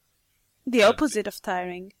the opposite of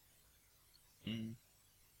tiring. Mm.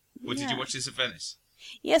 Well, did you watch this at Venice?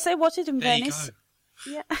 Yes, I watched it in there Venice.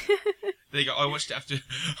 You go. Yeah. There you go. I watched it after...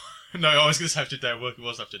 No, I was going to say after a day of work. It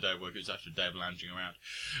was after a day of work. It was after a day of lounging around.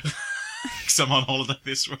 Because I'm on holiday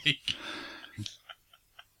this week.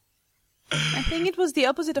 I think it was the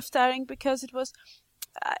opposite of tiring, because it was...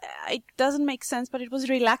 it doesn't make sense, but it was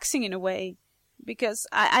relaxing in a way. Because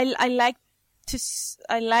I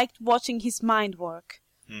liked watching his mind work.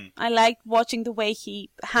 I liked watching the way he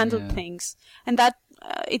handled things, and that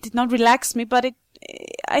it did not relax me, but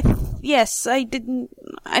I didn't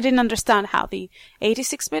understand how the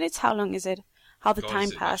 86 minutes. How long is it? How the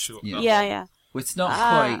time passed? Yeah. Well, it's not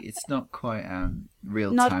quite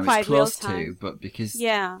real not time. Quite it's close real time. to, but because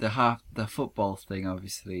the football thing,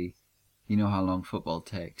 obviously, you know how long football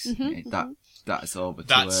takes. That's over.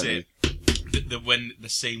 That's too early. it. The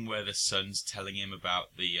scene where the son's telling him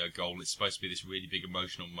about the goal, it's supposed to be this really big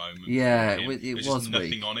emotional moment. Yeah, it was just weak.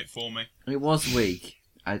 nothing on it for me. It was weak.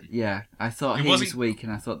 I thought he was weak,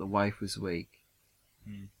 and I thought the wife was weak,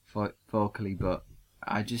 vocally. But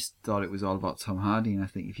I just thought it was all about Tom Hardy, and I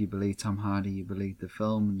think if you believe Tom Hardy, you believe the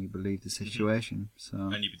film and you believe the situation. So,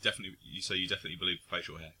 and you definitely believe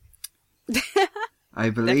facial hair. I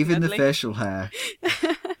believe in the facial hair.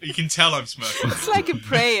 You can tell I'm smirking. It's like a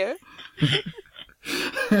prayer.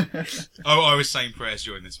 I was saying prayers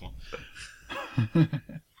during this one.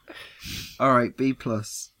 All right, B+ for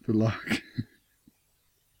Locke.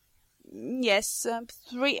 Yes,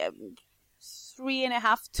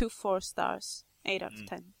 3.5 to 4 stars, 8 out of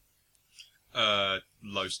 10.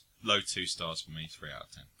 Low 2 stars for me, 3 out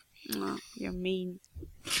of 10. Oh, you're mean.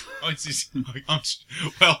 Well,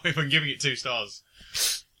 if I'm giving it 2 stars.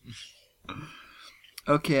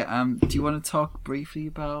 Okay, do you want to talk briefly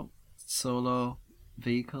about solo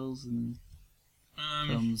vehicles and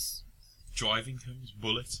films? Driving films,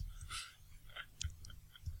 Bullet.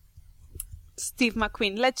 Steve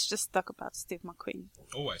McQueen. Let's just talk about Steve McQueen.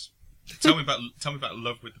 Always. Tell me about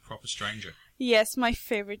Love with the Proper Stranger. Yes, my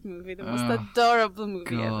favorite movie. The most adorable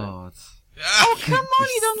movie ever. God. Oh, come on,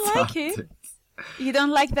 you don't like it? You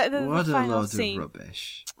don't like the What a final load scene? of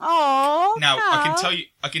rubbish. Oh, Now I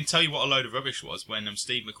Cal. can tell you what a load of rubbish was when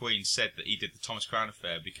Steve McQueen said that he did the Thomas Crown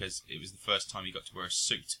Affair because it was the first time he got to wear a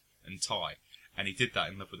suit and tie, and he did that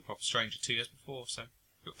in Love with a Proper Stranger 2 years before, so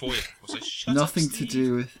 4 years before. So shut Nothing up, to Steve.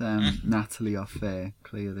 do with Natalie or Faye,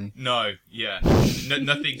 clearly. No, yeah,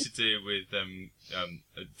 nothing to do with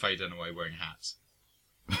Faye Dunaway wearing hats.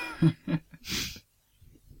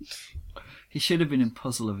 He should have been in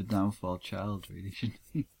Puzzle of a Downfall Child, really, shouldn't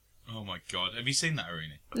he? Oh my God, have you seen that,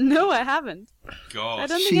 Irene? No, I haven't. God, I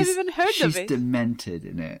don't think I've even heard of it. She's demented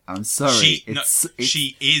in it. I'm sorry.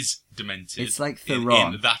 She is demented. It's like in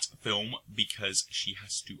Theron. that film because she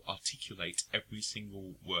has to articulate every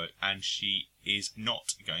single word, and she is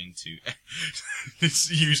not going to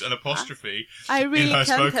use an apostrophe. I really in her can't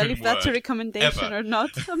tell spoken if that's a word, recommendation ever. or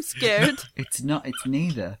not. I'm scared. It's not. It's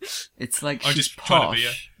neither. It's like I'm she's just trying to be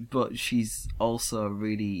posh, but she's also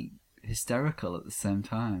really hysterical at the same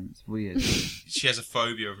time. It's weird. She has a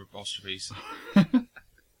phobia of apostrophes.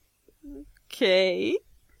 Okay.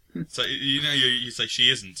 So you say she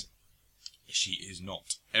isn't. She is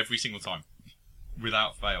not. Every single time,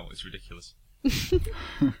 without fail. It's ridiculous.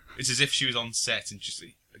 It's as if she was on set and just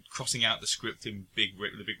crossing out the script in the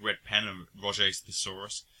big red pen and Roger's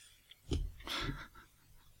Thesaurus.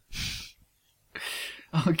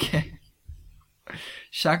 Okay.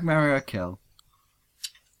 Shag, marry, or kill?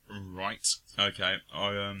 Right. Okay.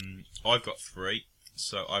 I've got 3.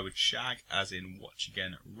 So I would shag, as in watch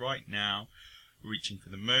again right now, Reaching for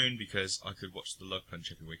the Moon, because I could watch The Love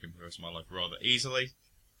Punch every weekend for the rest of my life rather easily,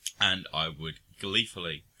 and I would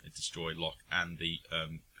gleefully destroy Locke and the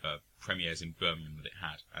premieres in Birmingham that it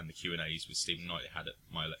had, and the Q&As with Stephen Knight it had at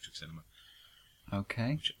My Electric Cinema.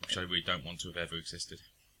 Okay. Which I really don't want to have ever existed.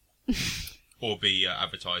 Or be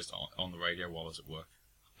advertised on the radio while I was at work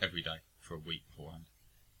every day for a week beforehand.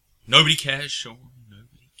 Nobody cares, Sean.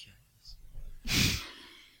 Nobody cares.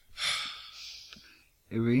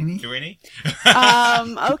 Irene?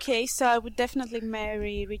 Okay, so I would definitely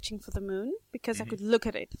marry Reaching for the Moon because I could look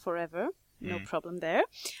at it forever. No problem there.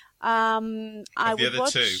 I the would other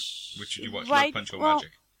watch... 2, which would you watch, Love Punch or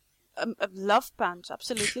Magic? Love Punch,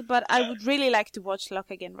 absolutely. But I would really like to watch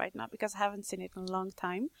Locke again right now because I haven't seen it in a long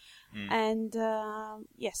time. And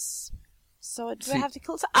yes. So do I have to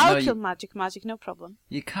kill? So I'll kill Magic, no problem.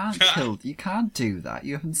 You can't kill. You can't do that.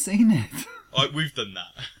 You haven't seen it. We've done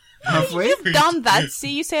that. Have we? You've done that.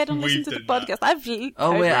 See, you say I don't listen to the podcast. I've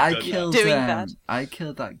Oh wait, I killed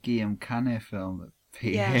that Guillaume Canet film that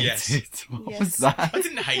Pete hated. Yes. What was that? I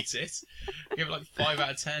didn't hate it. I gave it like 5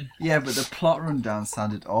 out of 10. Yeah, but the plot rundown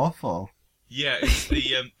sounded awful. Yeah, it's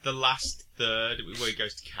the last third where he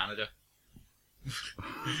goes to Canada.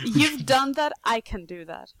 You've done that. I can do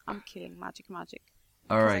that. I'm killing Magic.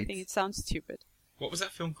 All right. I think it sounds stupid. What was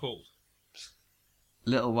that film called?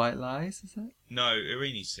 Little White Lies, is it? No,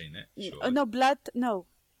 Irene's seen it. Sure. No, Blood. No.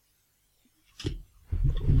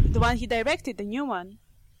 The one he directed, the new one.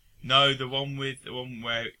 No, the one where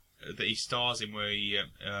that he stars in, where he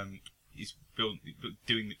he's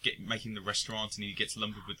making the restaurant and he gets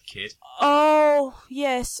lumbered with the kid. Oh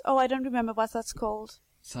yes. Oh, I don't remember what that's called.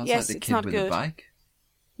 Sounds yes, like the it's kid not with good. the bike.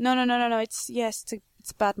 No. It's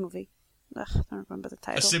a bad movie. Ugh, I don't remember the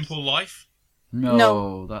title. A Simple Life.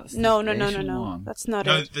 No, that's the no. Asian one. That's not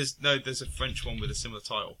it. There's a French one with a similar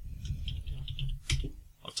title.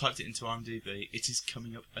 I've typed it into IMDb. It is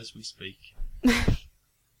coming up as we speak.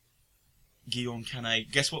 Guillaume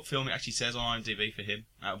Canet. Guess what film it actually says on IMDb for him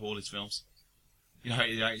out of all his films? You know,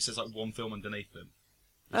 it says like one film underneath them.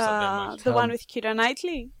 The one with Keira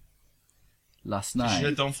Knightley. Last Night.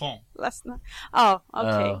 Jeu d'enfant. Last night. Oh,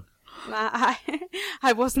 okay. Nah,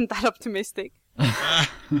 I wasn't that optimistic.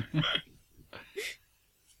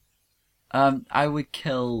 I would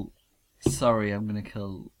kill. Sorry, I'm gonna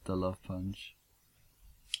kill the Love Punch.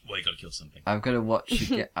 Well, you gotta kill something. I've got to watch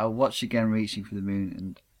again. I'll watch again Reaching for the Moon,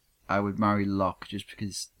 and I would marry Locke just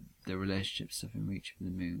because the relationship stuff in Reaching for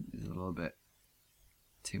the Moon is a little bit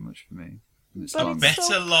too much for me. But A it's Better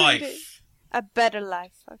so Life. pretty. A Better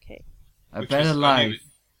Life. Okay. A Better Life.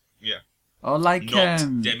 Yeah. Or like Not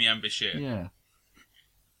Demi Ambassador. Yeah.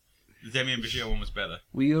 The Damien Bichir one was better.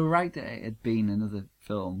 Well, you were right that it had been another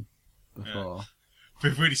film before. Yeah.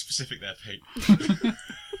 We're really specific there, Pete.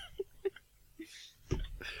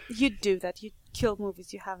 You do that. You kill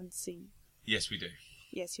movies you haven't seen. Yes, we do.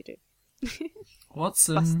 Yes, you do.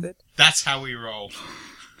 Watson. Busted. That's how we roll.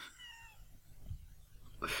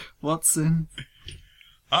 Watson.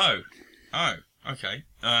 Oh, okay.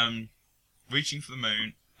 Reaching for the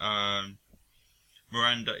Moon.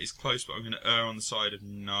 Miranda is close, but I'm going to err on the side of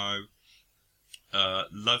no.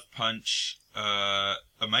 Love Punch.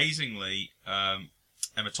 Amazingly,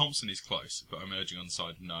 Emma Thompson is close, but I'm urging on the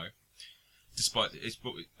side of no. Despite it's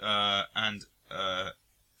and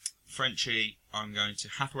Frenchie, I'm going to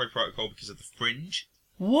Hathaway Protocol because of the Fringe.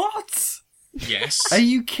 What? Yes. Are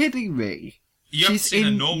you kidding me? You haven't She's seen her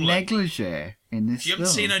in normally. negligee in this You film.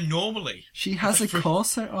 haven't seen her normally. She has a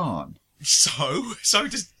corset on. So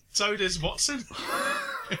does Watson.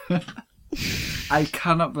 I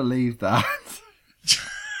cannot believe that.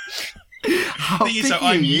 How The thing is, big though,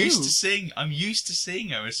 are I'm you? used to seeing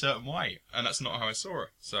her a certain way, and that's not how I saw her.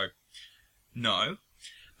 So, no.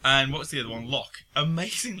 And what's the other one? Locke.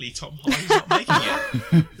 Amazingly, Tom Hardy's not making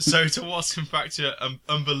it. So to Watson factor,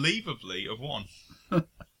 unbelievably, of one.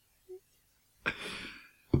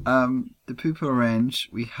 The Purple Orange,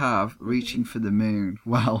 we have Reaching for the Moon.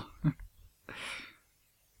 Well,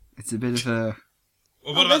 it's a bit of a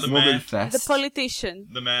Well, what about the woman mayor? fest. The politician.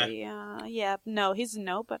 The mayor. Yeah, no, he's a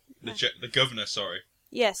no, but... The governor, sorry.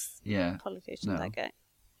 Yes. Yeah. Politician, No. that guy.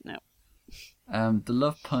 No. The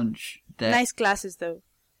Love Punch. Nice glasses, though.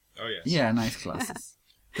 Oh, yes. Yeah, nice glasses.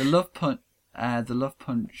 The Love Punch.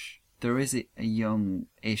 There is a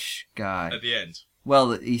young-ish guy. At the end.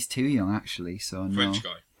 Well, he's too young actually, so no. French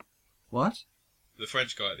guy. What? The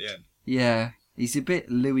French guy at the end. Yeah, he's a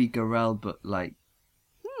bit Louis Garrel, but like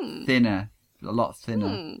thinner, a lot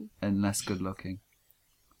thinner and less good looking.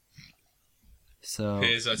 So.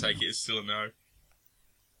 Piers, I take it, is still a no.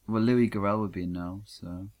 Well, Louis Garrel would be a no.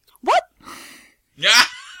 So. What? Yeah.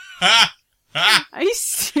 Are you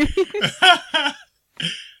serious?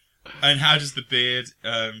 And how does the beard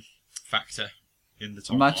factor in the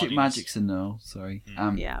top Magic's a no. Sorry.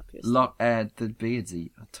 Yeah, obviously. The beard's a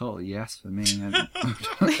total yes for me.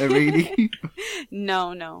 Really?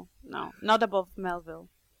 No. Not above Melville.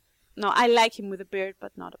 No, I like him with a beard,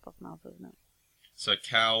 but not above Melville, no. So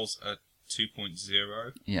Cal's a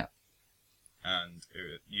 2.0. Yeah. And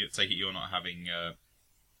you take it you're not having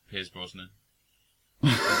Piers Brosnan. We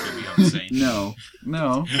haven't seen. No.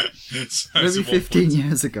 So Maybe it's a 15 1.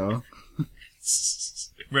 years ago.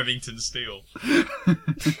 Remington Steele.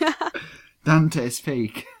 Dante's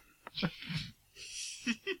Peak.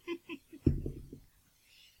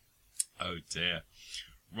 Oh dear.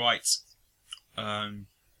 Right. What are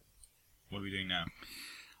we doing now?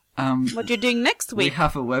 What you're doing next We week?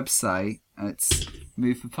 have a website. It's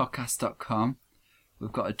moveforpodcast.com.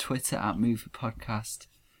 We've got a Twitter at moveforpodcast.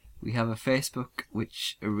 We have a Facebook,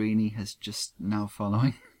 which Irini has just now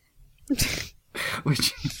following,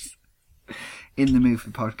 which is in the Move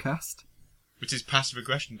for Podcast. Which is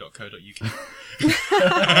passiveaggression.co.uk.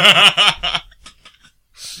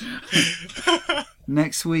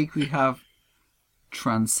 Next week we have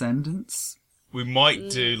Transcendence. We might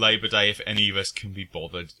do Labour Day if any of us can be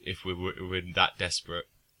bothered, if we're that desperate.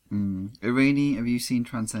 Irini, have you seen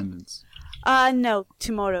Transcendence? No,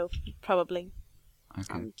 tomorrow, probably.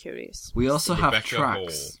 Okay. I'm curious. We also have Rebecca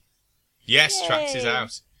Tracks. Hall. Yes, Yay. Tracks is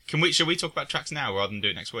out. Shall we talk about Tracks now rather than do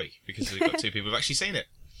it next week? Because we've got 2 people who've actually seen it.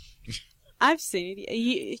 I've seen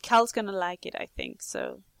it. Cal's gonna like it, I think,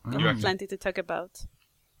 so You got reckon? plenty to talk about.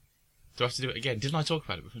 Do I have to do it again? Didn't I talk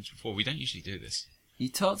about it before? We don't usually do this. You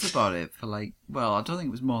talked about it for I don't think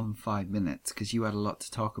it was more than 5 minutes because you had a lot to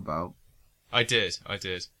talk about. I did.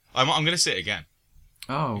 I'm going to see it again.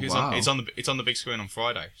 Oh, Because wow. it's on the big screen on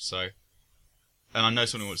Friday, so... And I know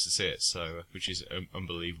someone wants to see it, so which is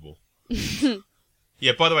unbelievable.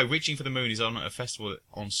 Yeah, by the way, Reaching for the Moon is on at a festival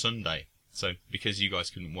on Sunday, so because you guys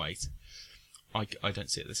couldn't wait, I don't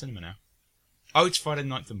see it at the cinema now. Oh, it's Friday the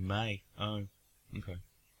 9th of May. Oh, okay.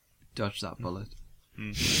 Dodge that bullet.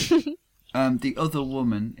 Mm. The Other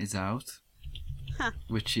Woman is out, Huh.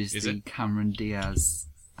 which is Is the it? Cameron Diaz,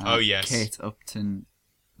 Oh, yes. Kate Upton,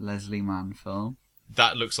 Leslie Mann film.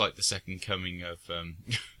 That looks like the second coming of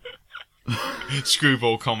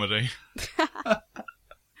screwball comedy.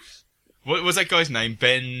 What was that guy's name?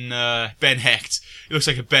 Ben Hecht. It looks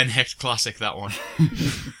like a Ben Hecht classic, that one.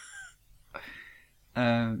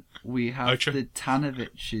 We have Otra? The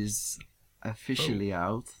Tanoviches officially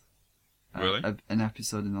out. Really? An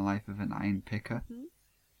episode in the life of an iron picker.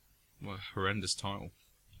 What a horrendous title.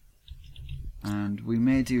 and we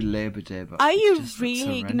may do Labor Day, but are you just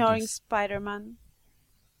really looks ignoring horrendous. Spider-Man?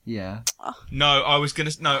 Yeah. No, I was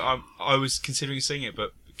considering seeing it,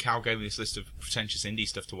 but Cal gave me this list of pretentious indie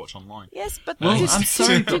stuff to watch online. Yes, but Well, you I'm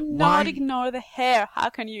sorry, do but not why- ignore the hair. How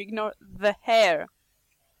can you ignore the hair?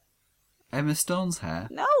 Emma Stone's hair.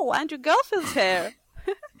 No, Andrew Garfield's hair.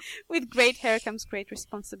 With great hair comes great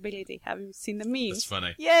responsibility. Have you seen the memes? That's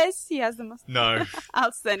funny. Yes, he has the most. No.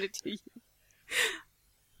 I'll send it to you.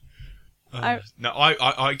 No,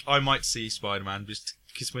 I might see Spider-Man just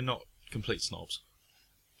because we're not complete snobs.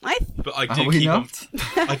 But I do Are we keep not?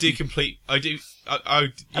 on. I do complete. I do.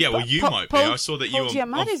 Yeah, well, you might be. I saw that you Paul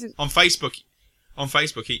Giamatti isn't- on Facebook. On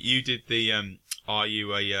Facebook, you did the. Are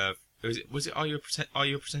you a? Was it? Are you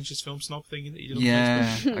a pretentious film snob thing that you did on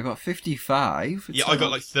Facebook? Yeah, I got 55. Yeah, I got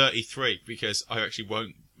like 33 because I actually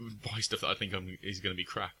won't buy stuff that I think is going to be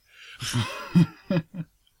crap.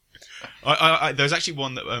 There's actually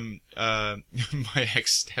one that my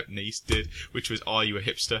ex-step niece did, which was "Are you a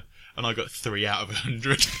hipster?" and I got 3 out of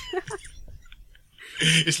 100.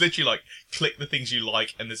 It's literally like click the things you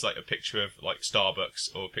like, and there's like a picture of like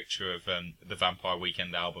Starbucks or a picture of the Vampire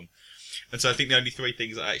Weekend album. And so I think the only 3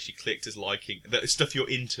 things I actually clicked as liking, the stuff you're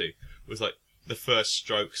into, was like the first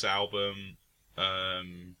Strokes album.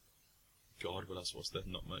 God, what else was there?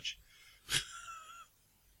 Not much.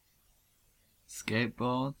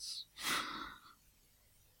 Skateboards.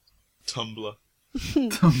 Tumblr.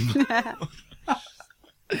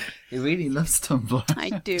 He really loves Tumblr. I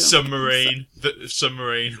do. Submarine. The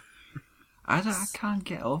Submarine. I can't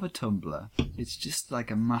get over Tumblr. It's just like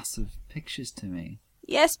a mass of pictures to me.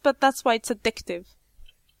 Yes, but that's why it's addictive.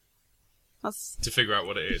 That's... To figure out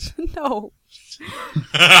what it is. No.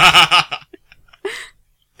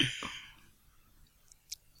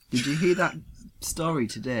 Did you hear that story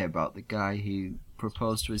today about the guy who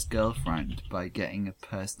proposed to his girlfriend by getting a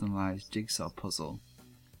personalised jigsaw puzzle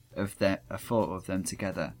of a photo of them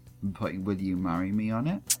together and putting "Will you marry me" on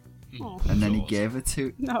it? Oh. And then he God. gave it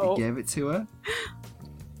to No. he gave it to her.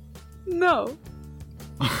 No.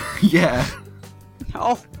 Yeah.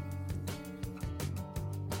 Oh.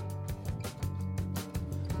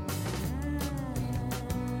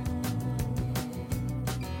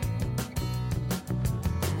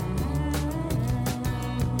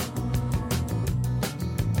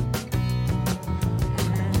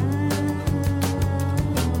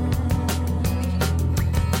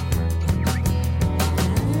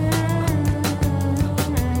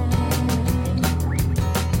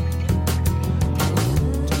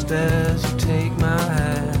 Just as you take my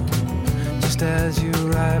hand, just as you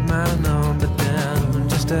write my number down,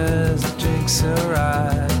 just as the drinks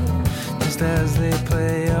arrive, just as they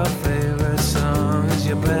play your favorite song, as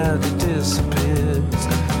your body disappears.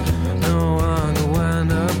 No one will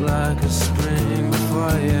wind up like a spring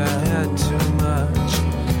before you had too much.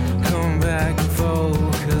 Come back and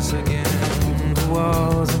focus again. The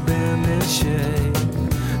walls have been in shape.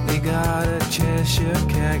 They got a Cheshire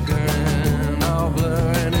cat grin, all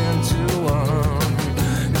blurring into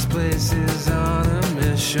one. This place is on a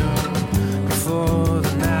mission. Before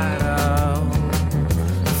the night out,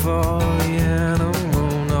 before the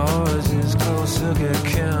animal noises closer get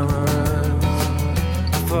cameras,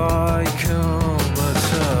 before you come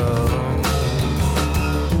at all.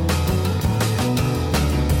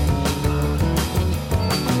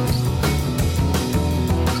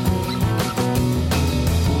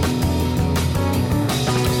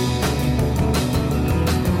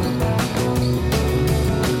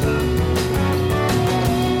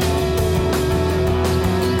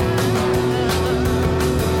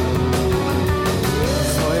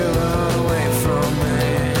 Before you run away from me,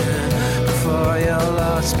 before you're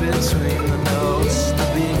lost between the notes, the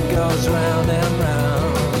beat goes round and